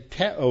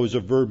zeteo is a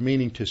verb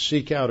meaning to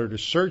seek out or to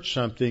search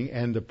something,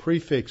 and the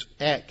prefix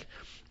ek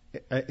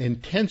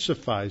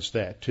intensifies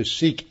that, to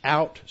seek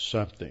out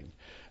something.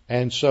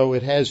 And so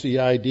it has the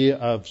idea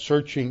of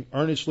searching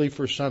earnestly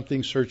for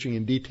something, searching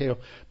in detail,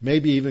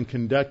 maybe even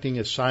conducting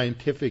a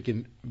scientific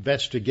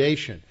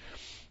investigation.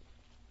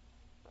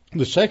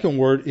 The second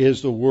word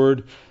is the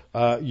word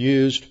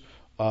used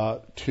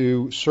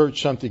to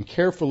search something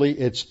carefully.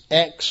 It's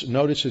ex.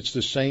 Notice it's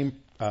the same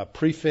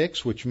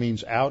prefix, which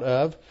means out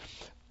of.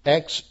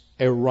 Ex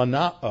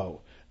eronao.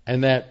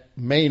 And that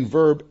main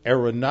verb,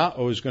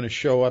 eronao, is going to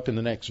show up in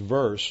the next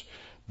verse.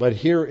 But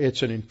here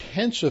it's an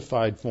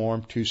intensified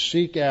form, to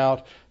seek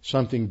out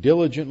something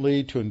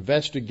diligently, to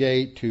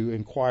investigate, to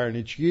inquire. And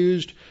it's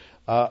used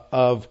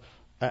of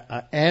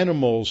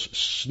animals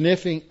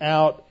sniffing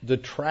out the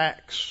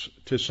tracks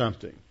to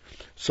something.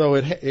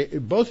 So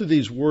both of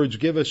these words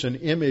give us an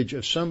image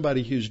of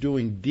somebody who's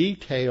doing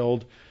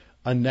detailed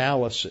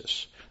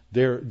analysis.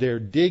 They're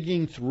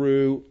digging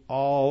through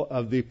all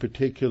of the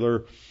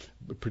particular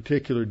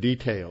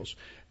details.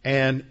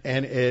 And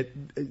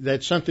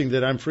that's something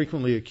that I'm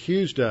frequently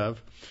accused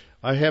of.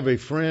 I have a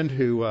friend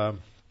who I've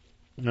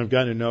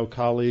gotten to know, a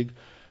colleague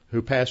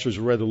who pastors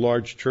a rather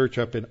large church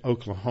up in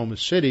Oklahoma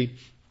City,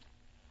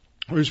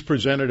 who's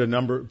presented a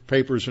number of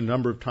papers a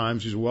number of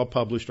times. He's a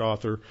well-published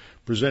author,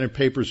 presented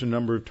papers a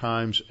number of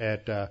times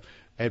at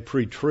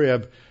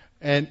pre-trib.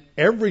 And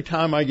every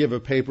time I give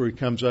a paper, he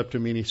comes up to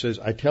me and he says,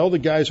 I tell the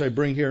guys I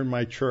bring here in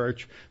my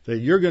church that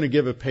you're going to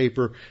give a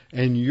paper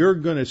and you're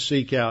going to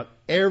seek out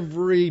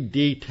every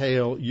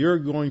detail. You're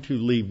going to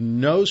leave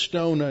no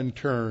stone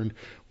unturned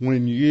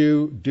when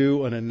you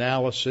do an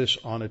analysis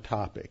on a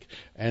topic.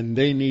 And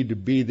they need to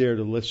be there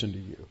to listen to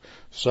you.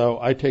 So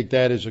I take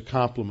that as a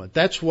compliment.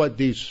 That's what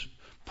these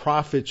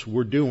prophets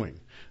were doing.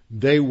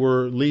 They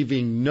were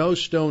leaving no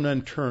stone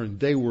unturned.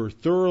 They were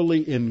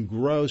thoroughly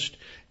engrossed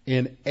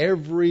in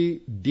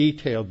every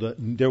detail.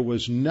 There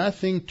was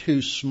nothing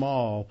too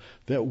small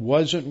that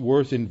wasn't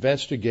worth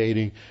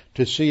investigating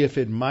to see if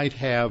it might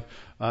have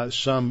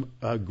some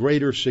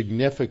greater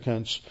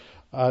significance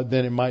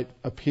than it might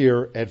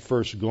appear at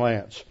first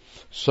glance.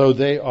 So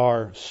they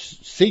are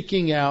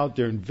seeking out,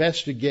 they're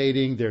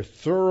investigating, they're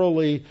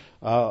thoroughly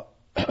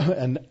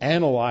and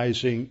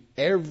analyzing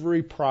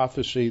every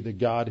prophecy that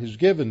God has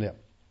given them.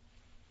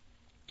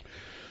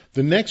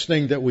 The next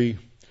thing that we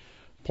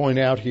point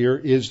out here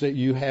is that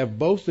you have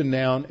both the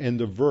noun and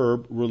the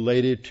verb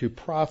related to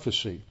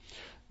prophecy.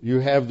 You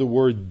have the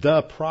word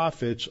the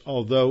prophets,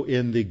 although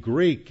in the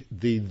Greek,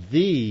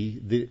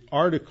 the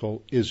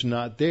article is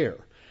not there.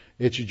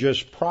 It's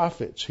just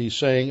prophets. He's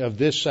saying of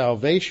this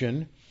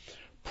salvation,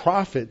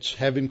 prophets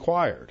have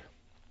inquired.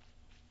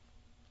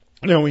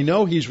 Now we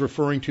know he's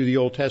referring to the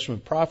Old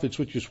Testament prophets,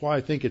 which is why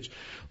I think it's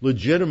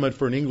legitimate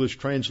for an English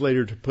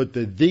translator to put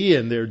the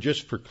in there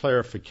just for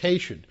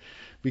clarification,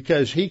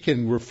 because he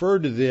can refer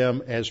to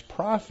them as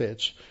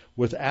prophets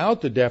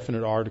without the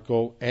definite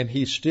article, and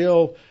he's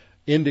still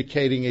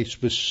indicating a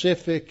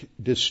specific,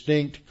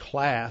 distinct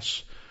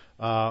class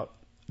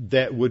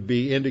that would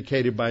be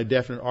indicated by a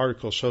definite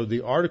article. So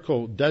the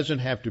article doesn't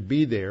have to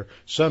be there.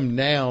 Some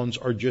nouns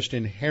are just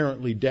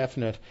inherently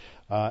definite,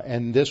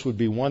 and this would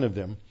be one of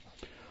them.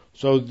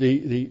 So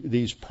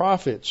these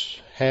prophets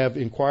have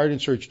inquired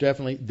and searched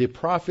definitely, the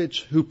prophets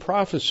who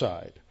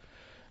prophesied.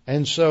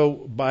 And so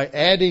by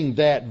adding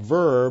that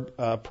verb,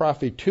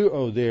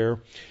 prophetuo there,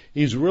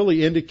 he's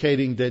really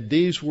indicating that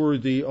these were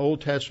the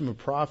Old Testament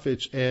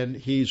prophets, and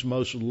he's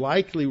most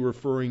likely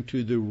referring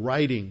to the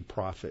writing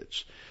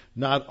prophets.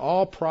 Not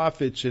all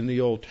prophets in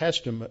the Old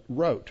Testament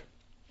wrote.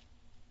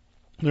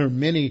 There are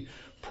many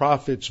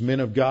prophets,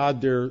 men of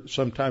God, they're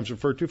sometimes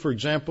referred to. For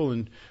example,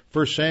 in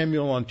 1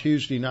 Samuel on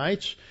Tuesday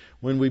nights,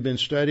 when we've been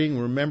studying,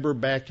 remember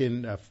back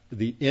in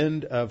the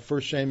end of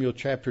 1 Samuel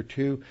chapter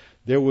 2,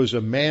 there was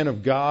a man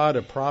of God,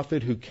 a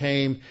prophet, who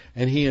came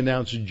and he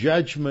announced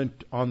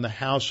judgment on the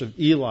house of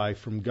Eli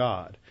from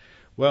God.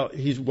 Well,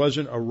 he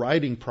wasn't a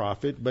writing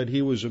prophet, but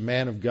he was a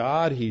man of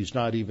God. He's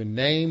not even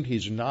named.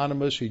 He's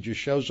anonymous. He just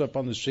shows up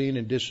on the scene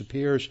and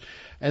disappears.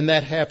 And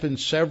that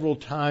happens several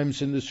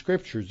times in the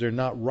Scriptures. They're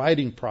not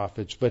writing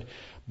prophets.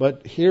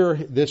 But here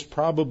this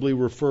probably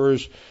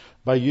refers,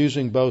 by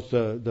using both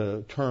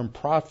the term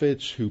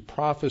prophets who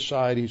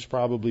prophesied, he's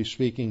probably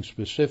speaking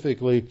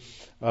specifically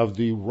of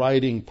the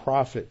writing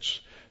prophets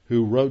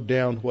who wrote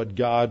down what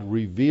God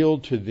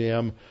revealed to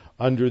them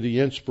under the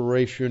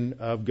inspiration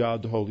of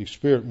God the Holy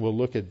Spirit. And we'll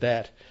look at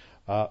that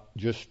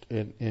just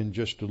in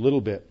just a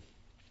little bit.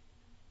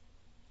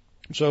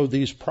 So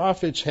these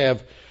prophets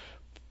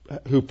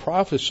who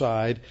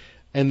prophesied,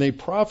 and they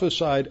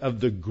prophesied of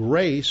the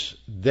grace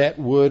that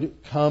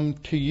would come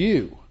to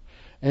you.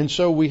 And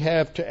so we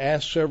have to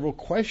ask several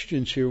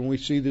questions here when we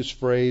see this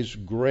phrase,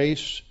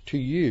 grace to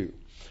you.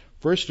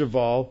 First of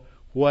all,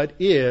 what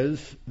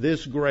is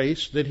this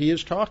grace that he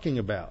is talking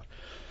about?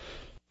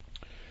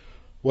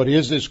 What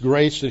is this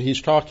grace that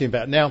he's talking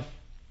about? Now,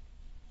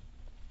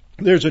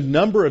 there's a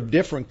number of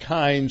different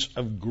kinds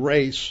of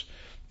grace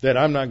that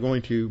I'm not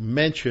going to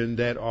mention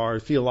that are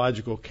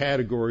theological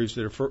categories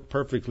that are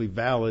perfectly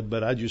valid,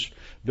 but I just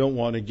don't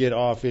want to get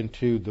off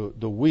into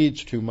the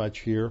weeds too much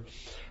here.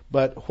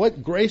 But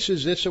what grace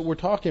is this that we're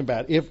talking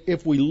about?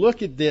 If we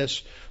look at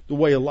this the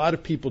way a lot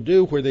of people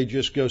do, where they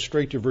just go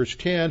straight to verse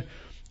 10,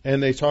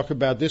 and they talk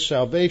about this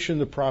salvation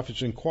the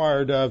prophets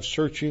inquired of,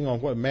 searching on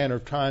what manner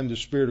of time the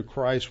Spirit of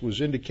Christ was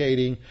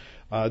indicating.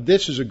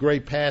 This is a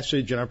great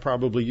passage, and I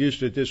probably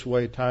used it this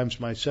way at times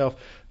myself.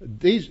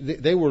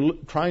 They were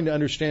trying to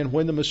understand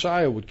when the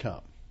Messiah would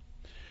come.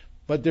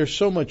 But there's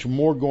so much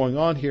more going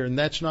on here, and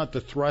that's not the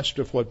thrust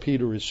of what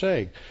Peter is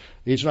saying.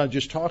 He's not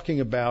just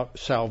talking about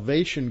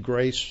salvation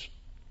grace,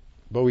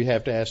 but we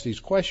have to ask these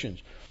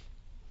questions.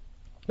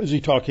 Is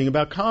he talking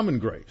about common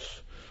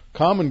grace?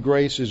 Common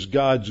grace is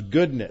God's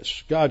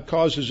goodness. God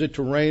causes it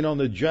to rain on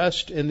the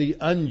just and the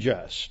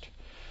unjust.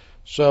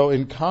 So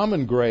in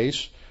common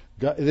grace,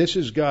 this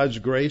is God's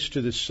grace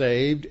to the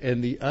saved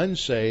and the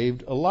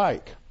unsaved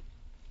alike.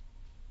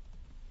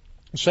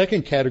 The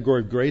second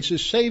category of grace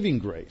is saving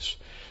grace.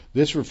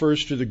 This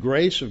refers to the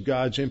grace of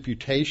God's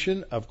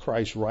imputation of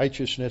Christ's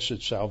righteousness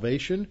at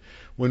salvation.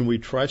 When we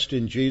trust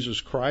in Jesus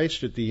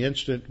Christ at the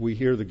instant we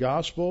hear the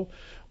gospel,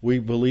 we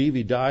believe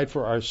he died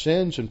for our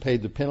sins and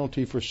paid the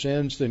penalty for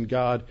sins, then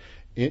God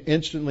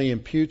instantly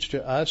imputes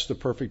to us the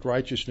perfect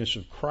righteousness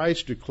of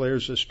Christ,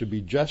 declares us to be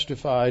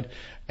justified,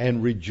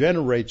 and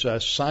regenerates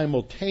us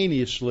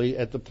simultaneously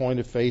at the point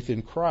of faith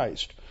in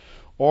Christ.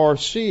 Or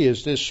C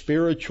is this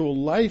spiritual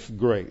life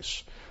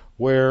grace,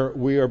 where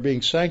we are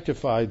being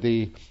sanctified.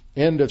 The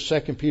end of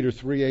 2 Peter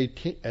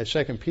 3:18,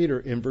 2 Peter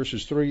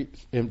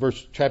in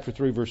chapter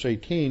 3 verse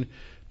 18,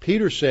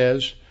 Peter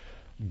says,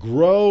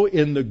 "Grow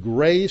in the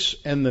grace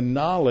and the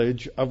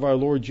knowledge of our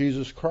Lord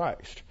Jesus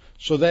Christ."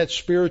 So that's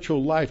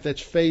spiritual life.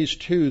 That's phase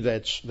 2.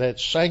 That's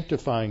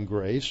sanctifying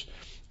grace.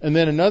 And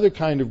then another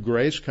kind of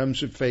grace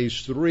comes at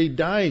phase 3,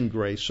 dying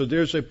grace. So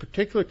there's a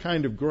particular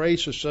kind of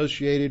grace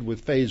associated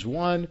with phase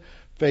 1,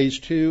 phase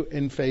 2,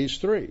 and phase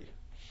 3.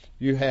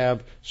 You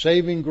have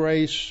saving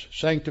grace,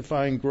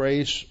 sanctifying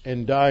grace,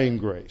 and dying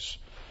grace.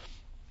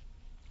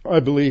 I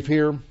believe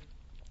here,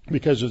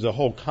 because of the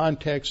whole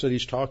context that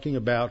he's talking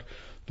about,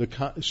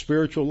 the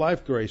spiritual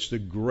life grace, the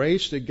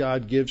grace that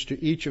God gives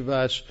to each of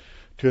us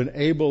to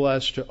enable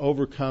us to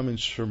overcome and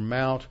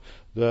surmount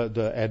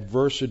the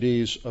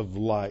adversities of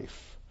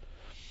life.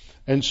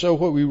 And so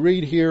what we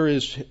read here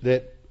is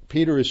that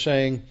Peter is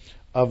saying,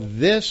 of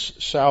this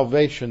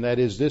salvation, that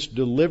is, this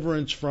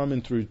deliverance from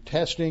and through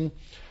testing,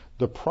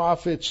 the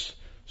prophets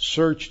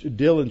searched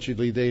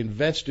diligently, they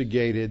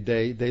investigated,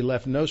 they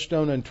left no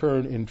stone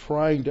unturned in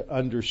trying to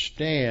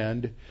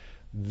understand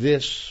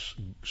this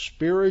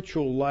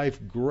spiritual life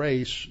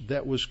grace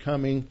that was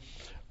coming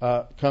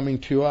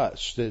to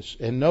us.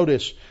 And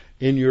notice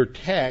in your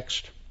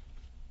text,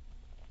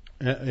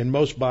 in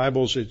most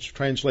Bibles, it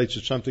translates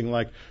it something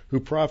like, who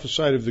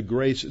prophesied of the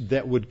grace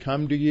that would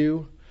come to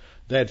you.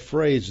 That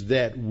phrase,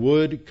 that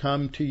would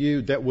come to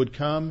you, that would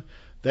come,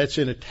 that's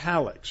in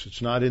italics.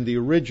 It's not in the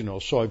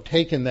original. So I've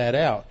taken that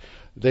out.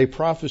 They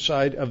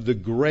prophesied of the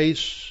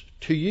grace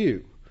to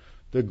you,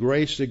 the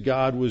grace that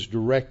God was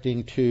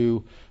directing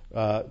to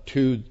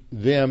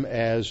them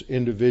as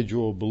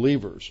individual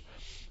believers.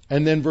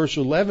 And then verse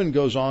 11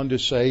 goes on to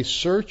say,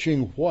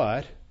 searching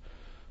what?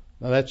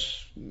 Now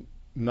that's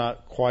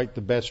not quite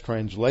the best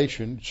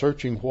translation.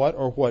 Searching what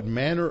or what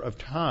manner of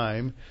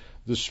time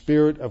the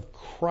Spirit of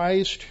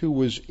Christ who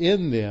was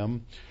in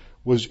them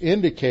was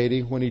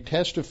indicating when he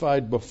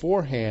testified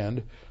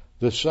beforehand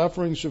the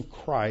sufferings of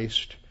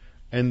Christ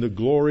and the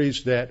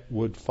glories that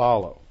would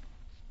follow.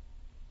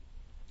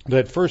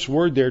 That first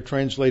word there,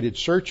 translated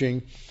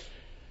searching,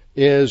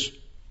 is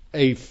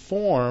a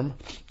form,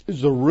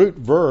 is the root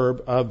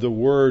verb of the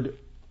word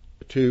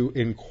to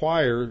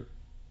inquire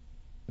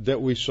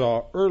that we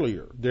saw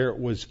earlier. There it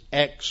was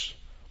ex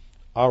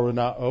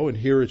aronao, and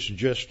here it's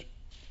just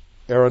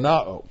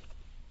aronao.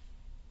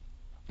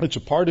 It's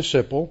a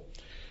participle,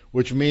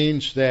 which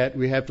means that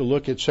we have to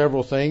look at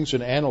several things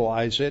and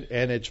analyze it,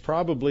 and it's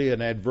probably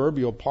an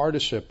adverbial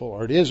participle,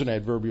 or it is an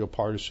adverbial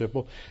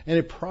participle, and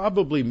it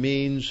probably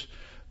means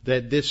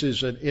that this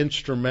is an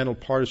instrumental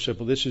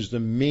participle. This is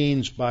the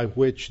means by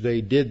which they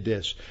did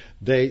this.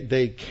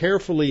 They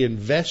carefully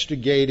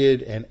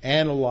investigated and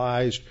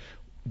analyzed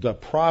the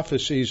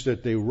prophecies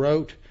that they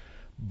wrote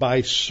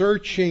by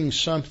searching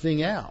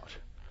something out.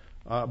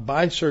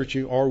 by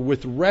searching or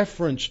with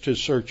reference to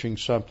searching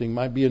something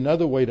might be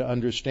another way to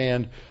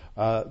understand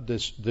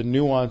the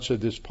nuance of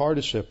this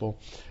participle.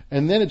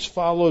 And then it's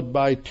followed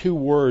by two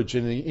words.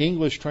 In the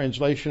English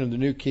translation of the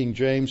New King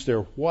James,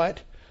 they're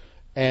what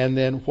and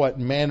then what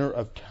manner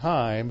of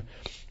time.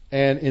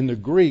 And in the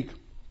Greek,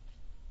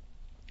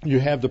 you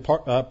have the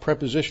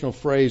prepositional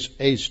phrase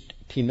eis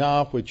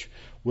tina, which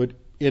would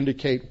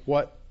indicate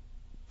what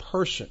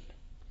person.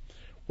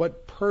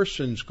 What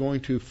person's going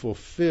to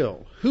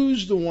fulfill?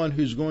 Who's the one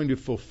who's going to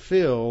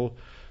fulfill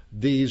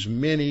these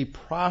many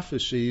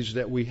prophecies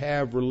that we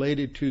have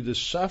related to the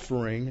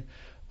suffering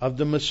of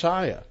the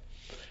Messiah?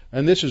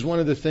 And this is one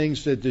of the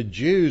things that the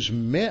Jews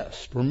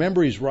missed.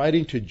 Remember, he's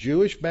writing to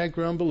Jewish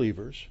background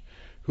believers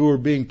who are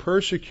being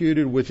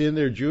persecuted within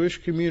their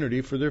Jewish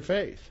community for their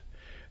faith.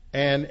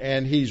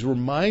 And he's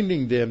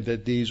reminding them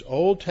that these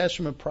Old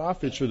Testament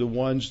prophets are the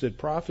ones that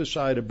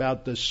prophesied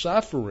about the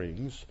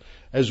sufferings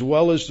as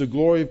well as the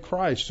glory of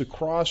Christ, the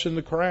cross and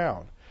the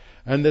crown.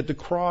 And that the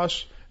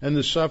cross and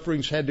the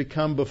sufferings had to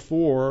come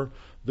before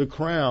the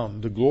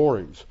crown, the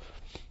glories.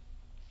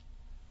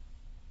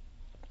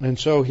 And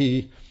so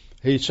he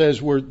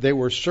says they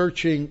were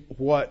searching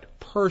what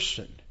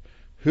person,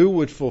 who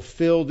would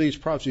fulfill these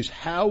prophecies.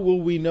 How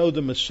will we know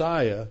the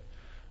Messiah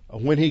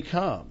when he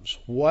comes?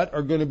 What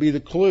are going to be the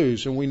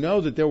clues? And we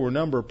know that there were a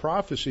number of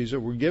prophecies that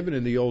were given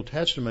in the Old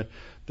Testament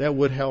that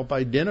would help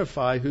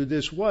identify who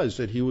this was,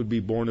 that he would be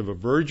born of a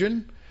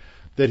virgin,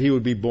 that he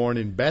would be born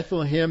in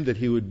Bethlehem, that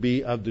he would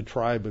be of the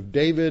tribe of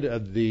David,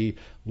 of the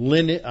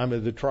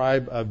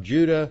tribe of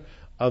Judah,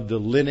 of the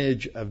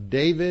lineage of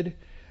David,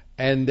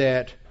 and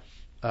that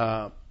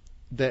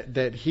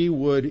he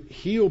would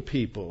heal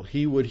people,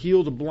 he would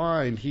heal the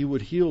blind, he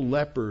would heal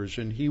lepers,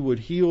 and he would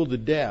heal the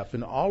deaf.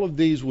 And all of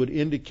these would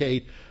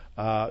indicate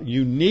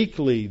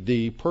uniquely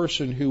the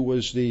person who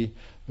was the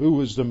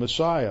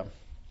Messiah.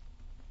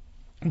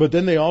 But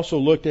then they also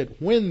looked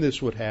at when this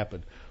would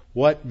happen,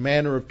 what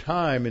manner of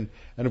time.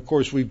 And of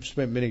course, we've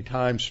spent many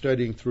times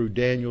studying through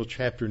Daniel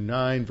chapter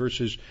 9,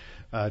 verses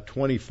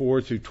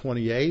 24 through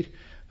 28.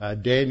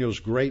 Daniel's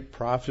great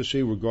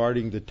prophecy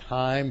regarding the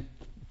time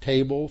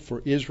table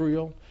for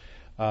Israel.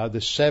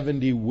 The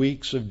 70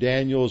 weeks of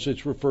Daniel, as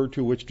it's referred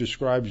to, which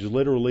describes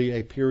literally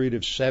a period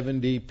of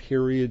 70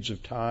 periods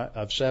of time,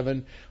 of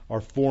 7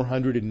 or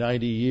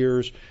 490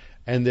 years,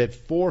 and that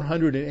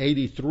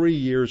 483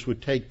 years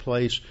would take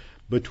place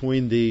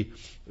between the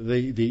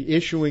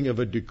issuing of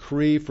a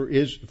decree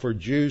for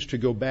Jews to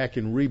go back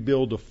and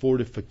rebuild the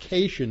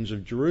fortifications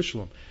of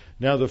Jerusalem.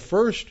 Now, the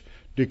first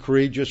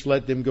decree just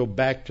let them go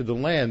back to the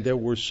land. There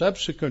were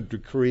subsequent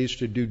decrees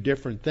to do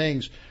different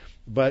things,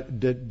 but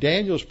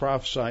Daniel's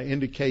prophecy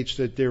indicates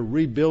that they're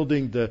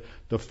rebuilding the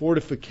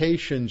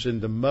fortifications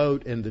and the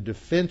moat and the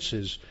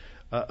defenses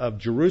of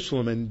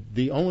Jerusalem. And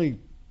the only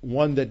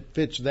one that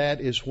fits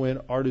that is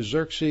when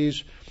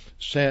Artaxerxes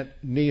sent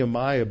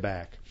Nehemiah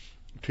back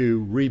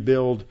to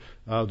rebuild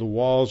the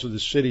walls of the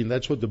city. And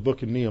that's what the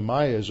book of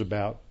Nehemiah is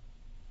about.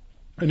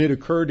 And it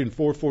occurred in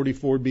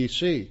 444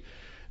 BC.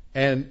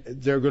 And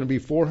there are going to be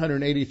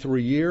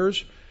 483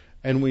 years.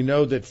 And we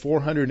know that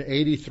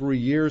 483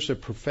 years of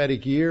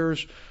prophetic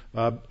years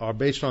are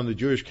based on the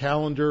Jewish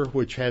calendar,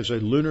 which has a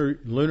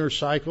lunar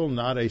cycle,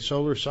 not a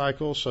solar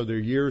cycle. So their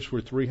years were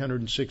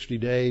 360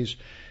 days.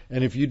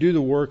 And if you do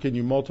the work and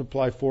you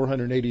multiply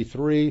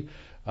 483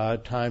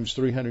 times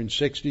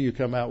 360, you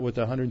come out with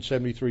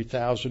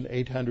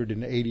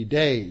 173,880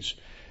 days.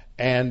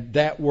 And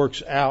that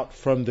works out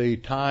from the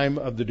time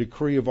of the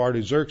decree of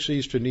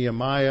Artaxerxes to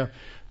Nehemiah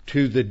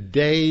to the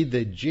day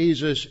that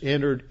Jesus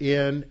entered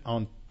in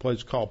on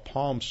what's called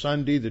Palm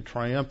Sunday, the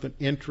triumphant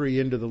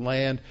entry into the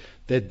land,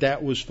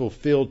 that was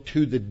fulfilled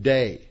to the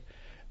day.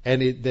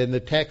 And then the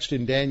text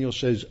in Daniel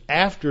says,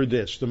 after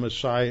this, the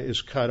Messiah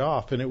is cut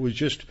off. And it was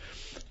just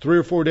 3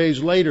 or 4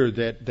 days later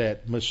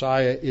that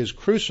Messiah is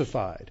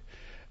crucified.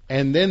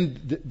 And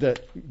then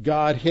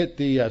God hit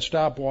the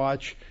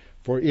stopwatch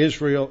for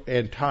Israel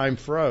and time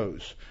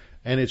froze.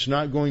 And it's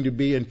not going to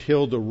be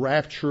until the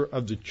rapture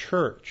of the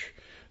church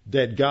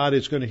that God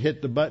is going to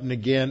hit the button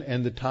again,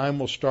 and the time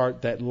will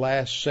start that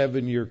last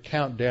 7-year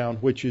countdown,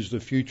 which is the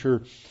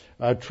future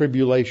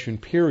tribulation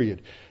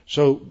period.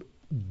 So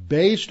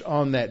based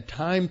on that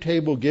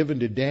timetable given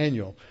to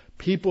Daniel,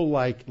 people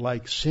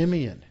like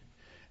Simeon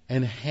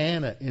and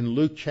Hannah in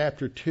Luke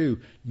chapter 2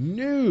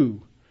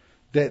 knew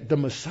that the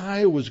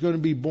Messiah was going to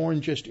be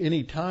born just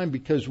any time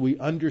because we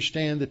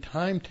understand the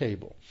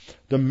timetable.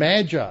 The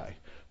Magi,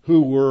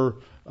 who were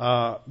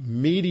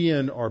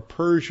Median or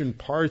Persian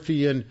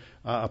Parthian,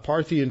 a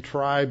Parthian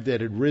tribe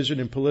that had risen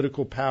in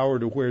political power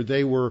to where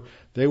they were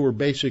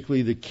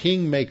basically the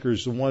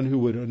kingmakers, the one who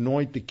would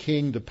anoint the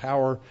king, the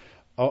power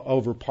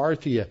over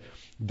Parthia.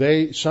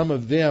 Some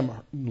of them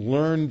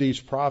learned these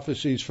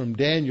prophecies from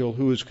Daniel,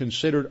 who is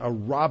considered a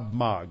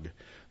Rabmag.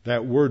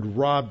 That word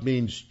Rab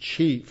means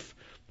chief,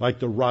 like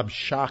the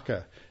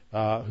Rabshakeh,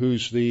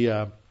 who's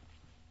the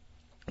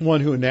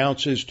one who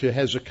announces to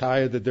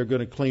Hezekiah that they're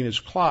going to clean his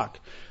clock.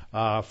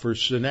 for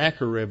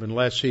Sennacherib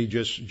unless he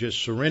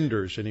just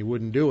surrenders, and he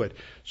wouldn't do it.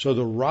 So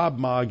the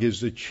Rabbmag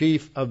is the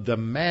chief of the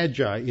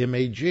Magi,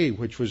 M-A-G,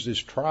 which was this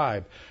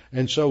tribe.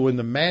 And so when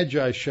the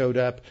Magi showed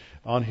up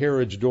on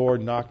Herod's door,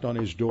 knocked on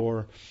his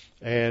door,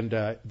 and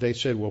they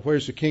said, well,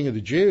 where's the king of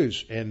the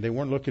Jews? And they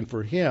weren't looking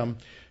for him.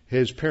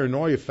 His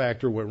paranoia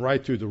factor went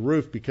right through the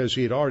roof because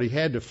he had already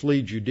had to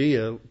flee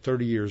Judea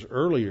 30 years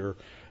earlier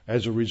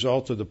as a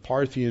result of the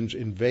Parthians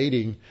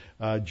invading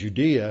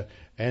Judea.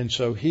 And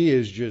so he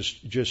is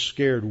just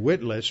scared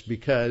witless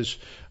because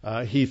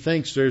he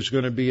thinks there's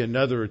going to be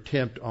another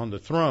attempt on the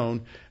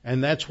throne.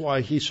 And that's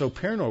why he's so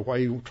paranoid, why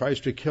he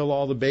tries to kill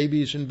all the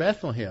babies in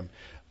Bethlehem.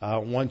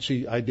 Once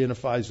he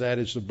identifies that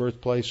as the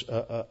birthplace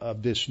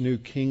of this new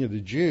king of the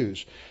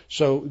Jews.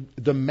 So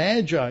the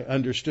Magi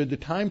understood the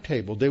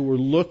timetable. They were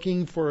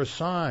looking for a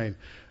sign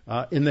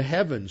in the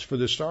heavens for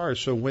the stars.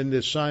 So when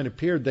this sign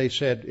appeared, they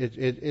said,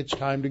 it's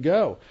time to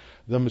go.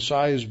 The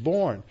Messiah is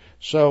born.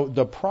 So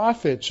the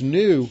prophets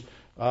knew,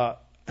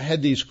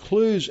 had these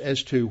clues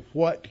as to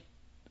what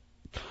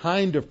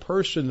kind of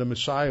person the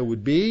Messiah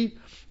would be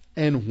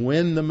and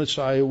when the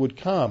Messiah would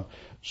come.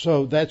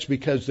 So that's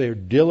because they're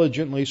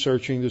diligently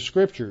searching the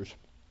Scriptures.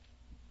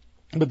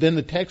 But then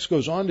the text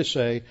goes on to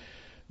say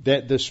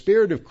that the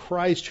Spirit of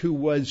Christ who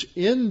was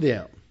in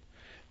them,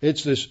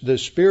 it's the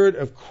Spirit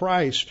of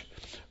Christ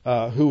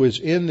who is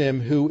in them,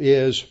 who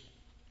is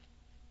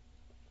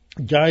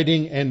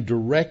guiding and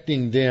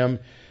directing them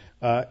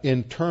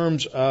in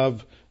terms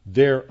of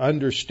their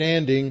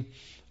understanding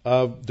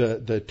of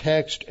the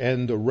text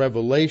and the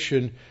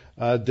revelation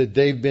that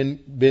they've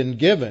been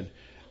given.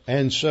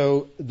 And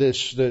so the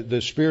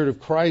Spirit of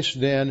Christ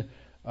then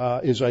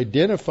is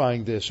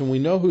identifying this. And we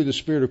know who the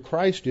Spirit of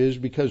Christ is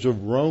because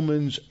of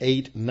Romans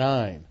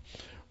 8:9.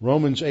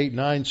 Romans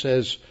 8:9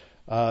 says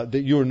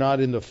that you are not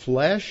in the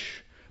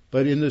flesh,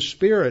 but in the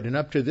Spirit. And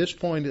up to this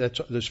point,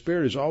 the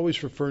Spirit is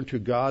always referring to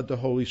God, the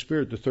Holy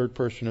Spirit, the third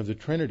person of the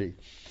Trinity.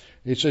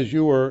 It says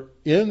you are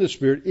in the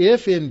Spirit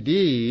if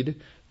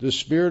indeed the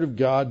Spirit of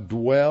God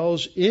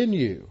dwells in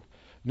you.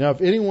 Now,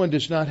 if anyone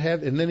does not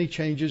have, and then he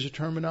changes the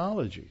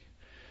terminology.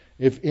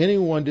 If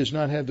anyone does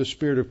not have the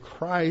Spirit of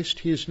Christ,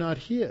 he is not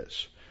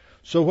his.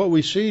 So what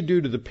we see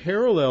due to the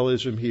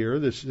parallelism here,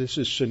 this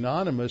is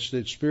synonymous,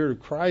 that Spirit of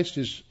Christ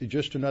is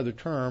just another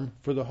term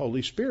for the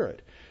Holy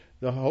Spirit.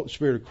 The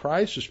Spirit of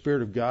Christ, the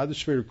Spirit of God, the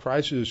Spirit of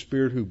Christ is the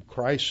Spirit who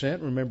Christ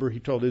sent. Remember, he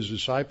told his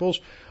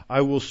disciples,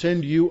 I will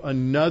send you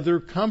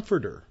another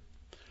comforter.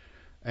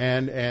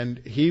 And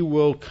he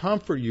will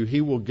comfort you.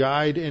 He will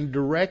guide and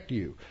direct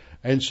you.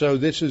 And so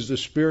this is the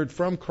Spirit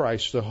from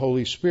Christ, the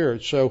Holy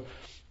Spirit. So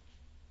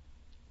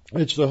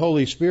it's the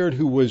Holy Spirit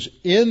who was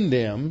in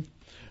them,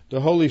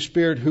 the Holy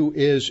Spirit who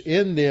is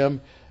in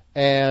them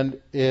and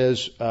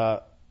is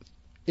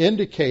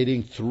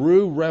indicating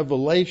through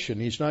revelation.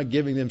 He's not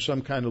giving them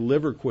some kind of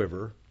liver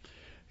quiver.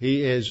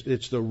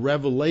 It's the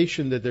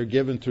revelation that they're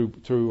given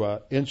through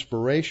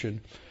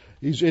inspiration.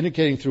 He's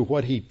indicating through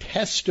what he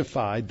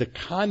testified, the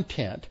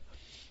content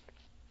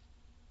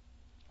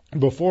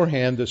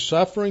beforehand, the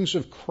sufferings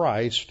of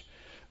Christ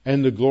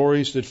and the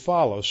glories that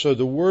follow. So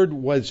the word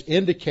was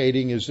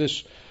indicating is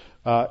this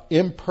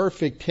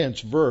imperfect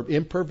tense verb.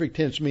 Imperfect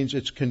tense means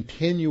it's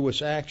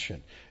continuous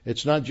action.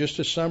 It's not just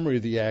a summary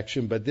of the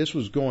action, but this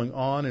was going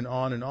on and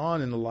on and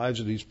on in the lives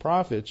of these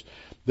prophets,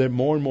 that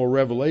more and more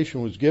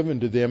revelation was given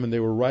to them, and they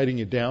were writing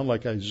it down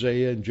like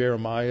Isaiah and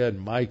Jeremiah and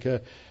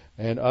Micah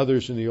and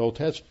others in the Old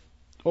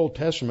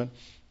Testament,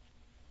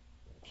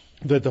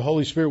 that the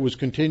Holy Spirit was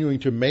continuing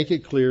to make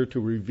it clear, to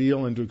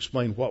reveal and to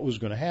explain what was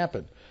going to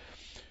happen.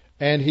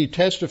 And he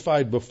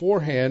testified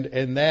beforehand,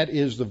 and that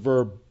is the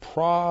verb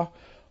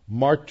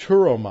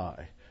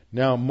martyromai.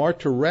 Now,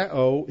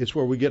 martyreo is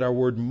where we get our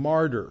word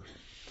martyr.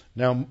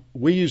 Now,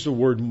 we use the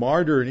word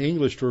martyr in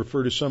English to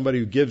refer to somebody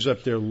who gives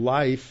up their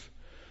life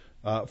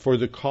for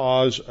the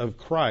cause of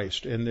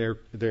Christ, and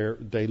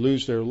they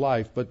lose their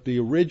life. But the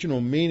original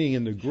meaning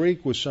in the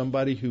Greek was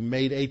somebody who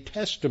made a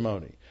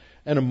testimony.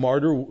 And a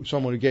martyr,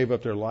 someone who gave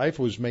up their life,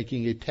 was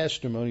making a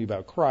testimony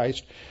about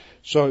Christ.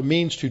 So it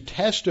means to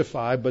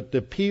testify, but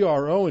the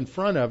PRO in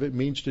front of it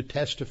means to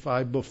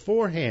testify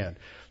beforehand.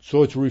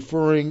 So it's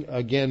referring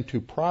again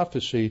to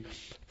prophecy,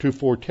 to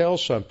foretell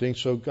something.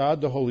 So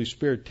God the Holy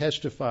Spirit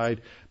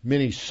testified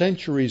many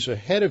centuries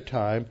ahead of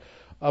time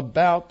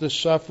about the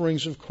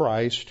sufferings of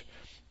Christ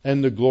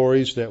and the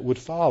glories that would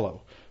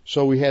follow.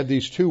 So we had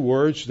these two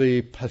words,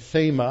 the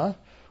pathema,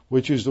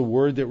 which is the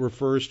word that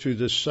refers to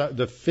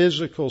the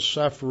physical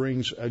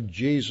sufferings of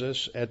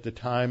Jesus at the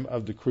time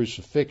of the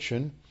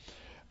crucifixion.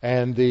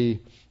 And the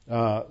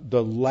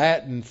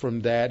Latin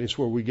from that is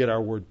where we get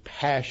our word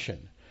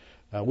passion.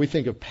 We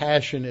think of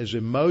passion as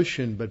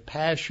emotion, but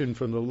passion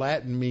from the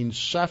Latin means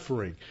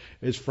suffering.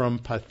 It's from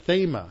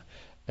pathema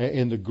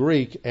in the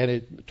Greek, and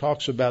it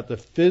talks about the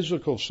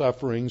physical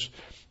sufferings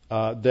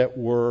that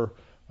were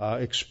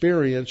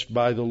experienced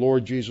by the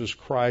Lord Jesus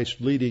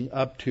Christ leading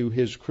up to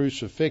his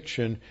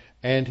crucifixion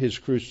and his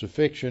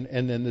crucifixion.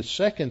 And then the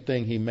second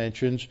thing he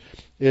mentions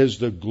is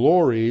the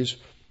glories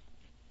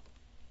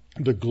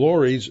the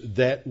glories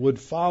that would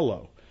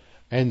follow.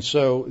 And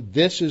so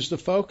this is the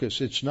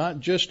focus. It's not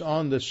just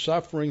on the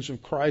sufferings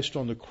of Christ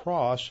on the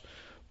cross,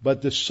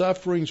 but the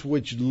sufferings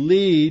which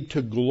lead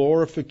to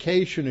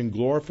glorification, and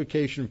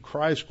glorification of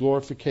Christ,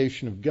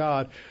 glorification of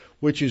God,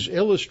 which is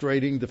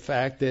illustrating the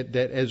fact that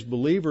as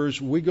believers,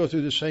 we go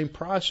through the same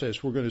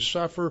process. We're going to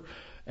suffer,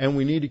 and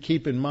we need to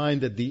keep in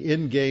mind that the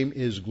end game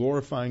is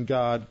glorifying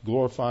God,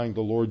 glorifying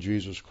the Lord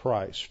Jesus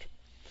Christ.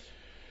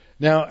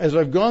 Now, as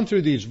I've gone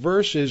through these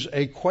verses,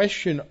 a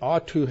question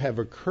ought to have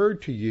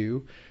occurred to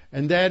you,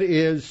 and that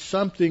is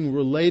something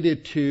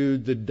related to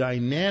the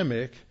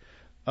dynamic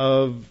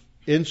of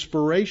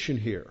inspiration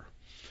here.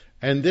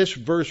 And this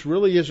verse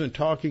really isn't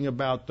talking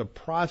about the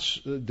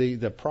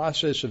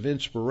process of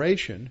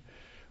inspiration,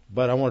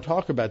 but I want to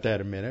talk about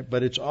that in a minute.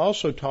 But it's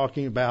also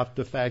talking about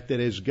the fact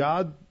that as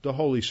God, the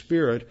Holy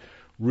Spirit,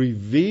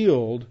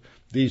 revealed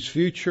these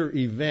future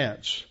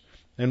events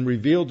and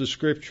revealed the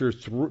Scripture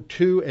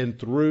to and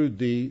through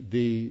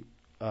the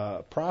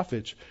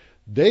prophets,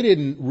 they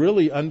didn't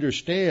really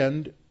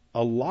understand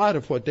a lot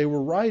of what they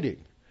were writing.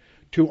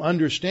 To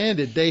understand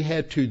it, they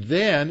had to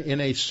then,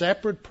 in a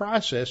separate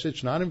process,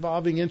 it's not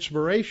involving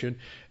inspiration,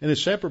 in a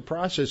separate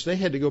process, they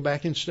had to go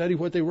back and study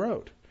what they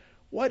wrote.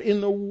 What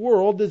in the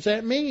world does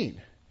that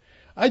mean?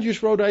 I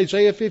just wrote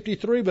Isaiah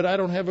 53, but I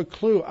don't have a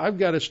clue. I've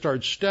got to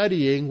start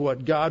studying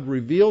what God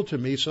revealed to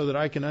me so that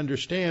I can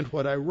understand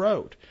what I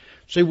wrote.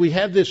 See, we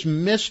have this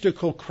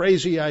mystical,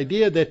 crazy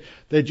idea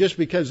that just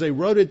because they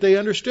wrote it, they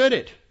understood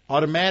it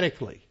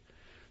automatically.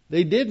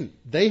 They didn't.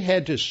 They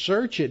had to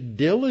search it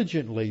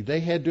diligently.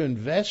 They had to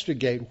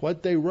investigate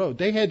what they wrote.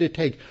 They had to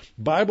take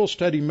Bible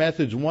study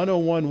methods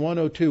 101,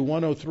 102,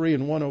 103,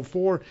 and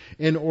 104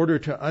 in order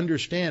to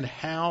understand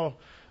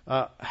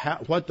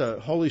what the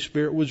Holy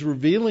Spirit was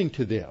revealing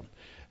to them.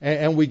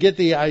 And we get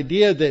the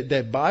idea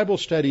that Bible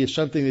study is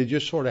something that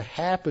just sort of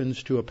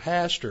happens to a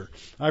pastor.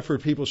 I've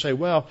heard people say,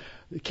 well,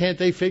 can't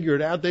they figure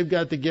it out? They've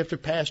got the gift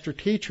of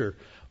pastor-teacher.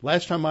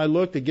 Last time I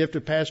looked, the gift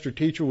of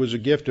pastor-teacher was a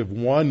gift of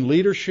 1,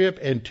 leadership,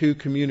 and 2,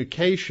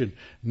 communication,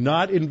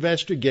 not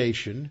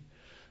investigation,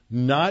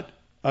 not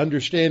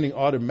understanding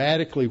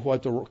automatically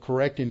what the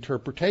correct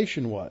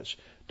interpretation was.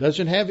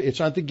 It's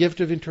not the gift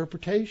of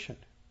interpretation.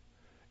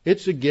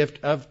 It's the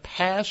gift of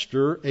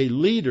pastor, a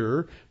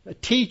leader, a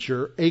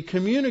teacher, a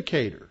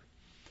communicator.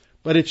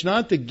 But it's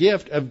not the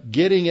gift of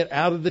getting it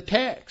out of the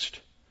text.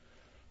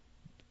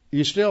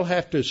 You still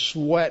have to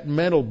sweat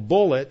mental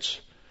bullets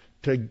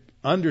to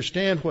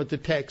understand what the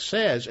text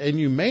says, and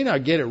you may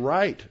not get it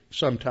right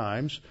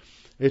sometimes.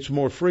 It's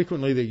more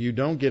frequently that you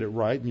don't get it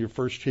right in your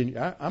first 10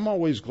 years. I'm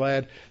always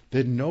glad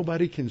that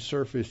nobody can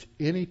surface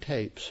any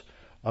tapes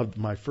of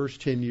my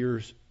first 10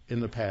 years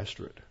in the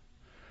pastorate.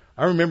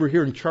 I remember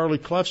hearing Charlie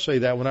Clough say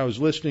that when I was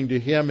listening to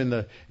him in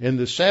the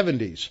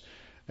 70s,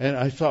 and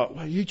I thought,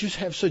 well, you just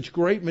have such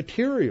great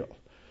material.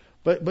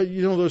 But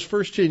you know, those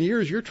first 10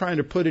 years, you're trying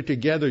to put it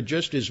together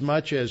just as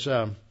much as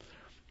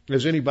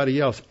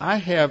anybody else. I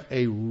have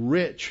a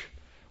rich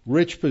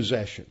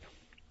possession.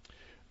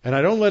 And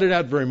I don't let it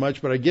out very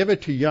much, but I give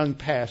it to young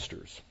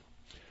pastors.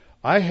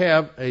 I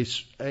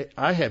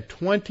have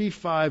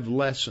 25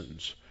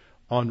 lessons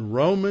on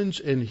Romans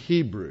and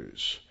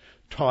Hebrews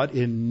taught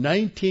in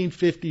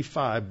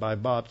 1955 by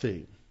Bob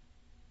Thiem.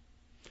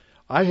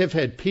 I have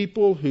had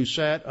people who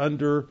sat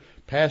under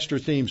Pastor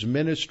Thiem's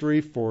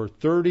ministry for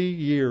 30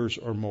 years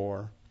or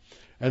more,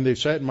 and they've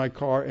sat in my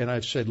car, and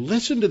I've said,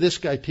 listen to this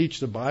guy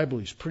teach the Bible.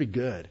 He's pretty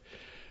good.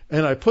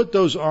 And I put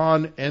those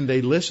on, and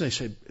they listen. They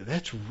say,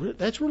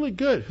 that's really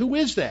good. Who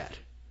is that?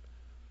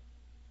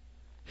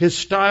 His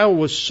style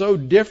was so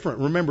different.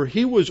 Remember,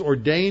 he was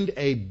ordained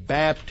a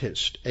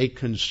Baptist, a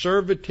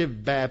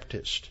conservative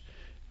Baptist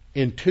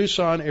in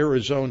Tucson,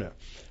 Arizona.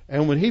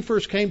 And when he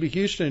first came to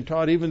Houston and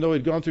taught, even though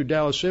he'd gone through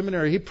Dallas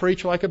Seminary, he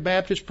preached like a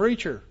Baptist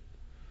preacher.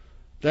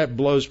 That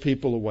blows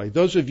people away.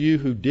 Those of you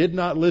who did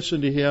not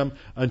listen to him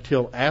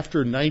until after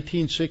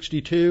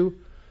 1962,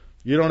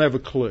 you don't have a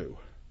clue.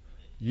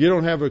 You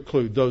don't have a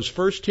clue. Those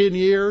first 10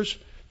 years,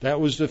 that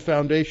was the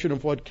foundation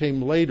of what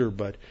came later.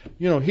 But,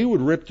 you know, he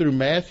would rip through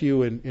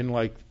Matthew in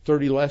like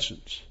 30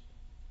 lessons.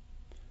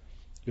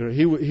 You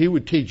know, he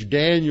would teach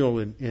Daniel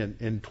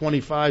in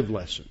 25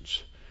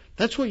 lessons.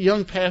 That's what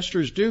young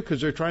pastors do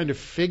because they're trying to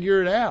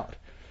figure it out.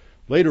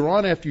 Later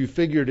on, after you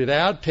figured it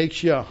out, it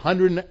takes you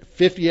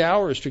 150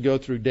 hours to go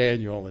through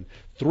Daniel and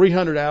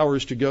 300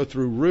 hours to go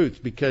through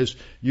Ruth because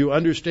you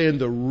understand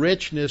the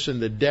richness and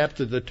the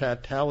depth of the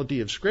totality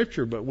of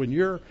Scripture. But when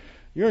you're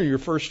in your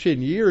first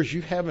 10 years,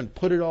 you haven't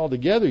put it all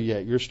together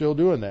yet. You're still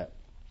doing that.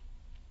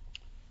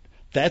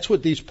 That's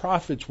what these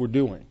prophets were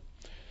doing.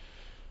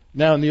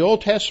 Now, in the New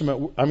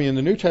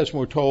Testament,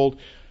 we're told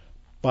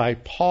by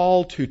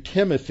Paul to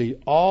Timothy,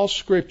 all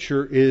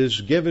Scripture is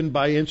given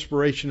by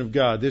inspiration of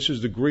God. This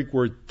is the Greek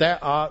word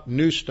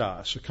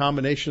theopneustos, a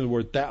combination of the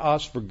word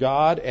theos for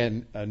God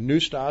and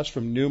neustos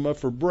from pneuma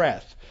for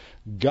breath.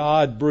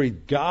 God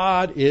breathed.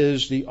 God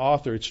is the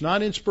author. It's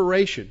not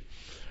inspiration,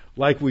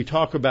 like we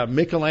talk about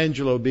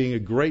Michelangelo being a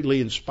greatly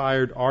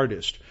inspired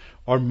artist,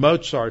 or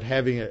Mozart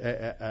having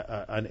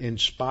an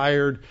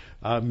inspired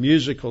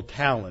musical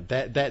talent.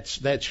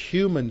 That's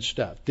human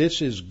stuff.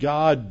 This is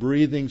God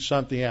breathing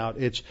something out.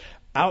 It's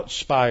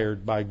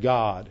outspired by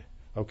God.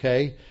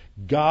 Okay?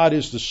 God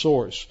is the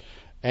source.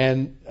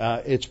 And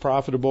it's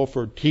profitable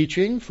for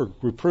teaching, for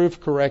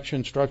reproof, correction,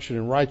 instruction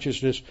in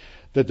righteousness,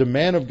 that the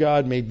man of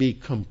God may be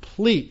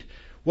complete.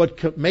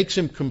 What makes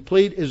him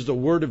complete is the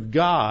Word of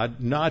God,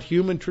 not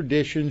human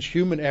traditions,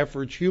 human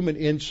efforts, human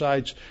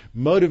insights,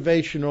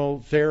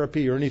 motivational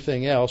therapy, or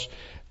anything else.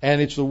 And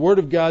it's the Word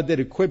of God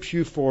that equips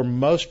you for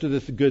most of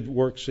the good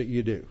works that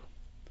you do.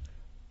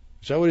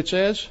 Is that what it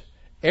says?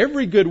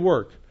 Every good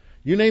work.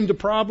 You name the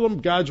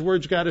problem, God's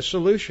Word's got a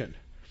solution.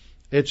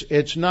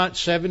 It's not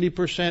 70%,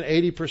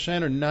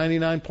 80%, or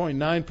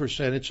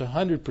 99.9%. It's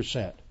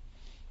 100%.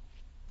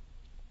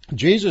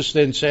 Jesus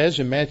then says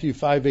in Matthew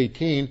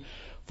 5:18,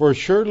 "For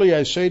assuredly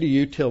I say to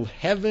you, till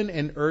heaven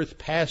and earth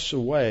pass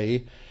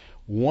away,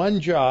 one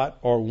jot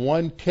or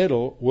one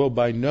tittle will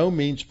by no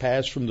means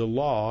pass from the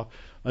law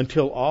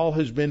until all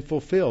has been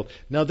fulfilled."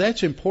 Now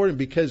that's important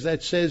because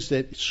that says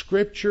that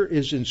Scripture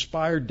is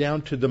inspired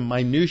down to the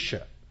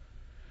minutia.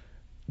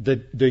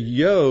 The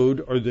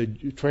yod, or the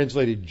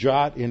translated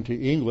jot into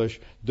English,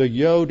 the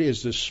yod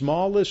is the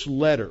smallest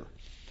letter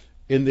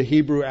in the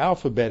Hebrew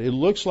alphabet. It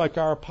looks like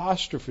our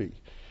apostrophe.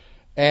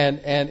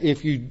 And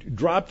if you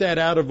drop that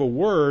out of a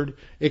word,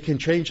 it can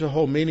change the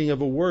whole meaning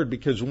of a word,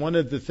 because one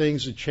of the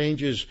things that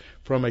changes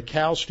from a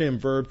Cal stem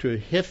verb to a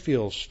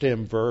Hiphil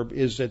stem verb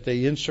is that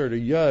they insert a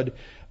yud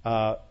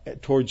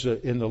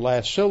in the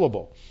last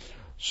syllable.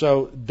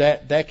 So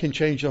that can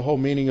change the whole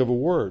meaning of a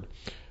word.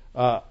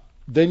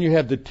 Then you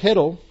have the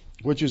tittle,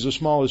 which is the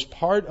smallest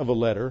part of a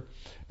letter.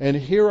 And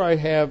here I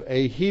have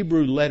a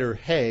Hebrew letter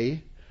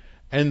He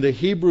and the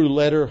Hebrew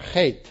letter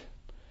Het.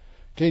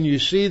 Can you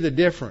see the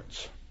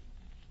difference?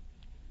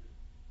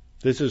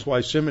 This is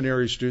why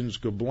seminary students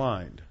go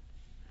blind.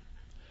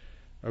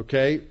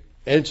 Okay?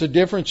 And it's a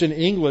difference in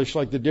English,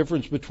 like the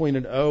difference between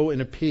an O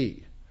and a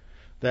P.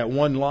 That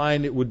one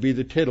line, it would be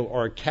the tittle,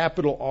 or a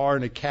capital R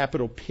and a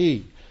capital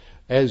P,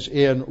 as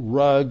in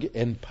rug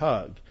and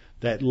pug.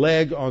 That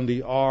leg on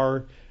the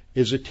R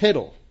is a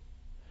tittle.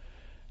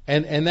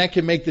 And that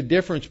can make the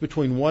difference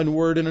between one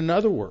word and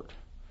another word,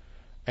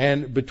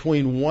 and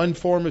between one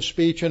form of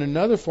speech and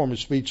another form of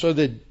speech. So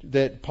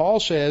that Paul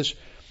says,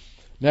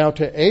 now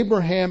to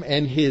Abraham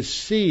and his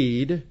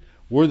seed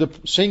were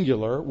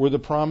the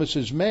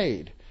promises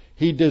made.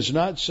 He does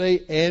not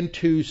say and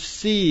to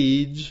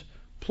seeds,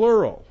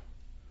 plural,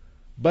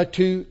 but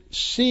to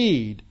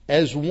seed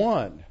as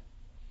one.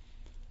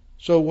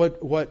 So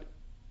what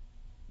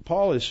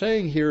Paul is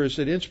saying here is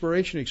that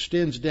inspiration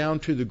extends down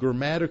to the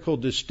grammatical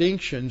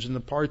distinctions in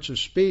the parts of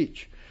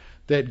speech.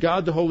 That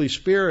God the Holy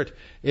Spirit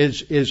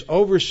is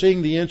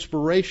overseeing the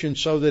inspiration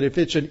so that if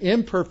it's an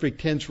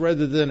imperfect tense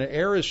rather than an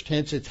aorist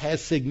tense, it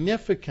has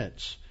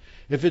significance.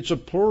 If it's a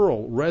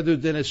plural rather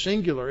than a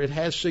singular, it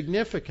has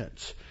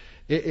significance.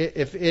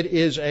 If it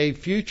is a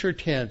future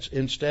tense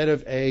instead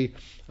of a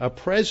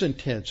present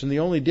tense, and the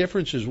only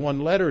difference is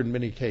one letter in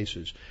many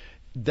cases,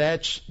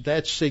 that's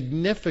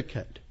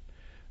significant.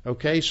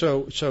 Okay,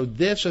 so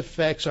this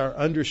affects our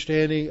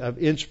understanding of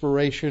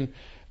inspiration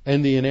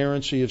and the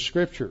inerrancy of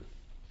Scripture.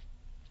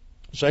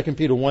 2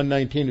 Peter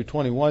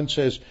 1:19-21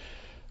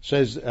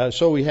 says,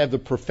 so we have the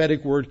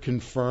prophetic word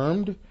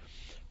confirmed,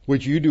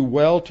 which you do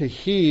well to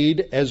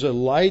heed as a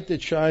light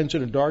that shines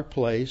in a dark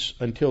place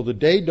until the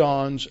day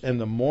dawns and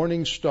the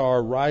morning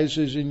star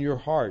rises in your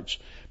hearts.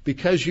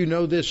 Because you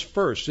know this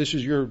first, this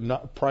is your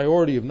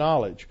priority of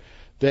knowledge,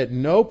 that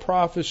no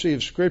prophecy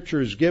of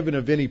Scripture is given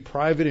of any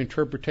private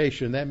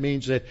interpretation. That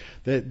means that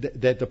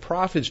the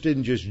prophets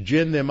didn't just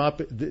gin them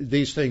up,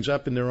 these things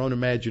up in their own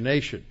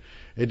imagination.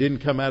 It didn't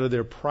come out of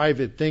their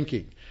private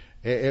thinking.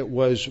 It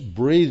was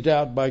breathed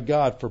out by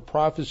God. For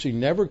prophecy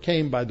never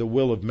came by the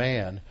will of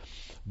man,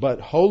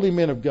 but holy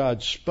men of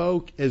God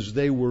spoke as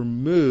they were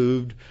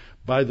moved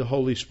by the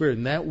Holy Spirit.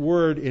 And that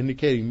word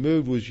indicating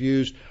moved was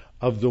used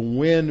of the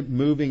wind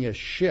moving a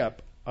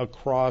ship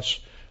across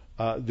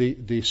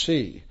the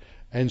sea.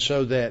 And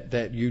so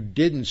that you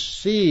didn't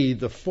see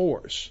the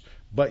force,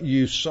 but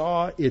you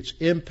saw its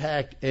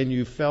impact and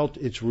you felt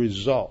its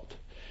result.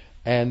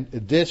 And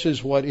this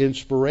is what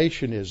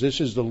inspiration is. This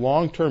is the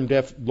long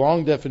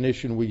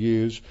definition we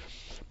use.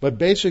 But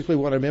basically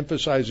what I'm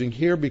emphasizing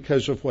here,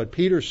 because of what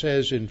Peter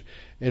says in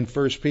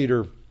 1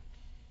 Peter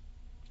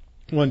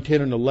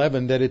 1:10 and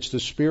 11, that it's the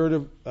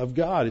Spirit of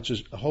God. It's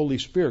the Holy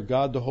Spirit,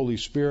 God the Holy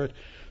Spirit.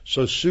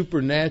 So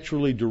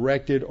supernaturally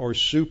directed or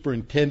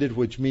superintended,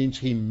 which means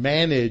he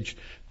managed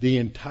the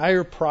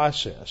entire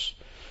process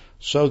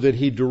so that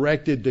he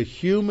directed the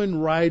human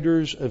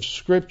writers of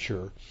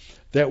Scripture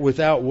that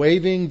without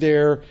waiving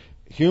their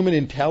human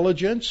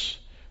intelligence,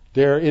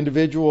 their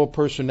individual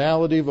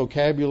personality,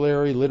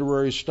 vocabulary,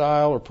 literary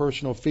style, or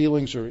personal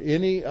feelings, or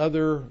any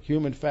other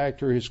human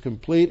factor, his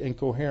complete and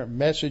coherent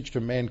message to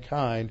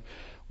mankind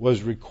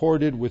was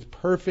recorded with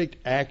perfect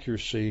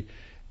accuracy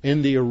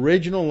in the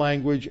original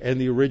language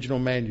and the original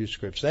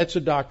manuscripts. That's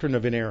the doctrine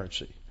of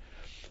inerrancy.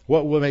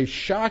 What may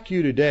shock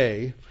you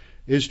today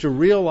is to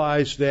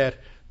realize that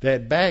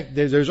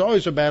there's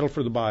always a battle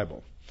for the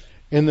Bible.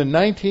 In the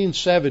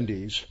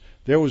 1970s,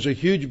 there was a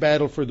huge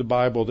battle for the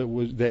Bible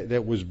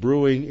that was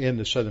brewing in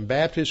the Southern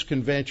Baptist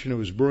Convention. It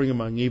was brewing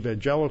among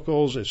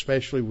evangelicals,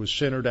 especially was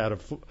centered out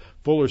of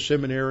Fuller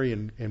Seminary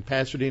in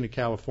Pasadena,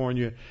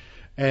 California,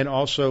 and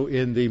also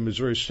in the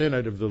Missouri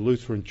Synod of the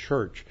Lutheran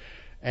Church.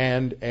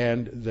 And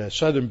the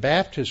Southern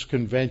Baptist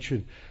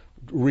Convention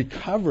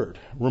recovered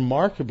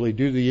remarkably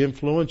due to the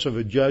influence of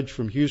a judge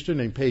from Houston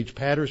named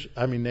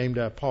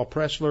Paul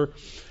Pressler,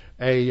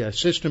 a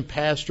assistant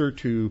pastor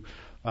to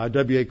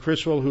W.A.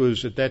 Criswell, who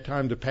was at that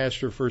time the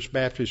pastor of First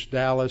Baptist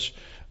Dallas,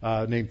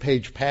 named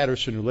Paige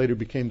Patterson, who later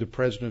became the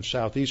president of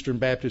Southeastern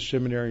Baptist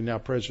Seminary, now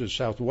president of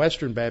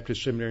Southwestern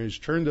Baptist Seminary, has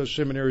turned those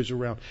seminaries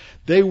around.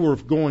 They were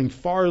going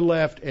far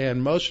left,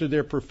 and most of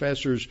their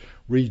professors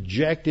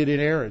rejected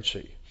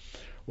inerrancy.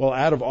 Well,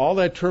 out of all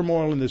that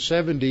turmoil in the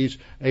 70s,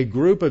 a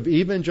group of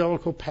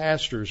evangelical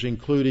pastors,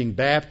 including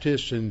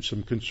Baptists and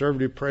some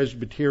conservative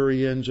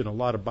Presbyterians and a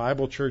lot of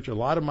Bible church, a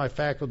lot of my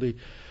faculty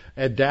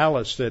at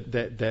Dallas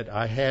that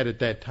I had at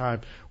that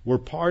time, were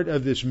part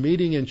of this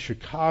meeting in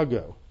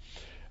Chicago.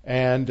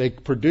 And they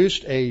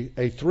produced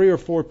a 3 or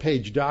 4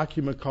 page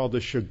document called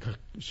the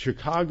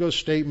Chicago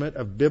Statement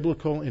of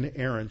Biblical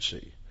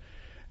Inerrancy.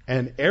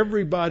 And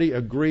everybody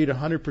agreed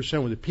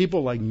 100% with it.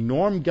 People like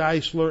Norm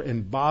Geisler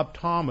and Bob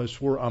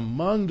Thomas were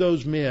among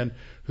those men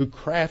who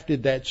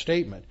crafted that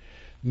statement.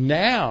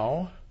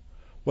 Now,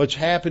 what's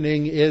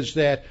happening is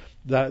that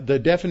the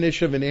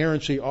definition of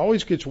inerrancy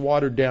always gets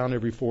watered down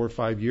every 4 or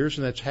 5 years,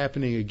 and that's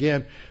happening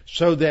again,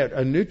 so that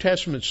a New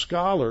Testament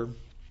scholar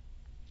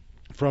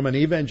from an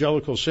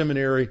evangelical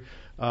seminary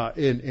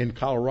in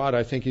Colorado,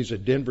 I think he's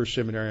at Denver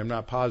Seminary, I'm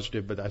not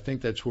positive, but I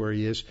think that's where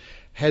he is,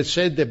 has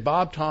said that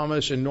Bob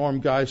Thomas and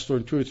Norm Geisler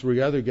and 2 or 3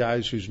 other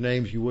guys whose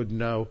names you wouldn't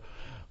know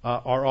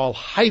are all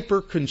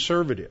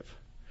hyper-conservative,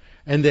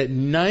 and that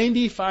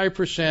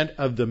 95%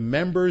 of the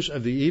members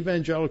of the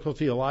Evangelical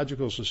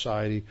Theological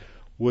Society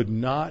would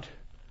not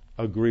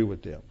agree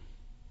with them.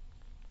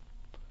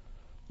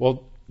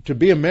 Well, to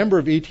be a member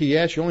of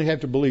ETS, you only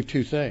have to believe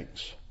 2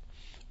 things.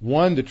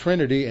 1, the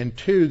Trinity, and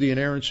 2, the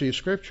inerrancy of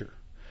Scripture.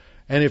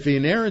 And if the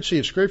inerrancy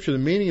of Scripture, the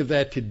meaning of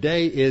that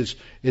today is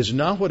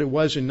not what it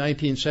was in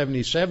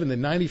 1977,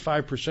 then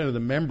 95% of the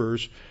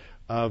members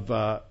of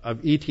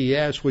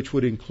ETS, which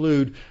would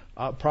include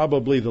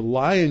probably the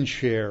lion's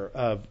share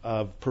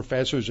of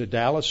professors at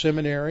Dallas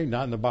Seminary,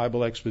 not in the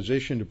Bible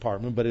exposition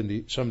department, but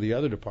in some of the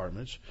other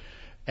departments,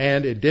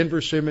 and at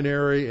Denver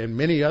Seminary and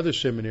many other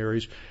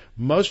seminaries,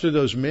 most of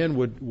those men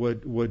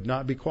would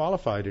not be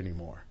qualified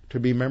anymore to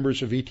be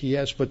members of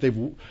ETS, but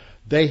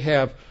they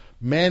have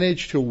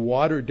managed to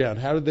water it down.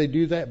 How did they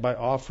do that? By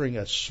offering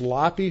a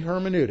sloppy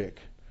hermeneutic.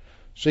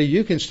 So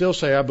you can still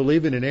say, I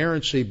believe in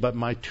inerrancy, but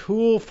my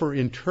tool for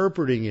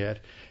interpreting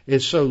it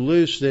is so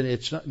loose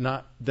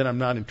that I'm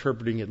not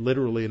interpreting it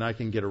literally and I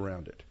can get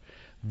around it.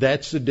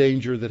 That's the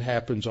danger that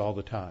happens all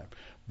the time.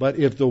 But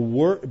if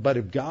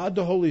God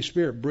the Holy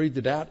Spirit breathed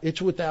it out,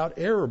 it's without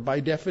error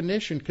by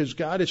definition, because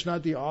God is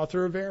not the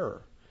author of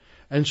error.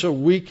 And so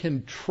we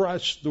can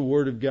trust the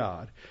Word of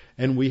God,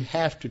 and we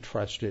have to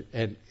trust it.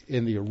 And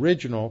in the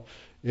original,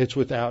 it's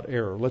without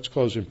error. Let's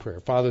close in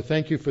prayer. Father,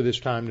 thank you for this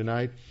time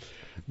tonight.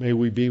 May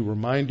we be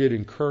reminded,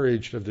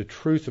 encouraged of the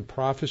truth of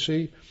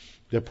prophecy.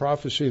 The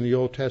prophecy in the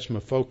Old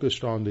Testament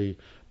focused on the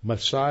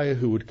Messiah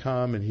who would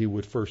come, and he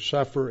would first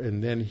suffer,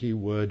 and then he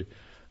would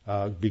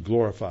be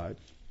glorified.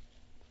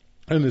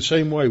 In the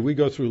same way, we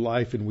go through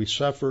life and we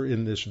suffer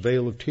in this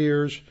vale of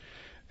tears,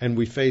 and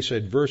we face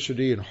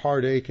adversity and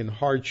heartache and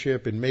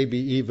hardship and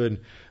maybe even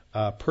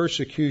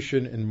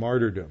persecution and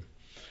martyrdom.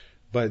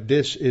 But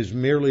this is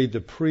merely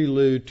the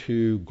prelude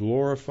to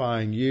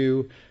glorifying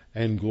you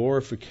and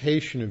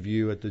glorification of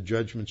you at the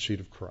judgment seat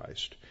of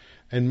Christ.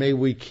 And may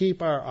we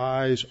keep our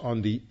eyes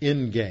on the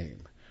end game,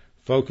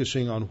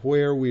 focusing on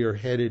where we are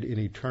headed in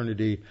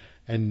eternity,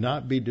 and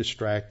not be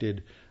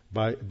distracted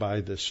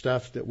by the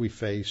stuff that we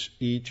face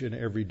each and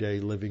every day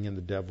living in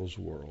the devil's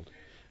world.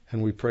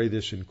 And we pray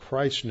this in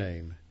Christ's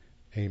name.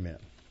 Amen.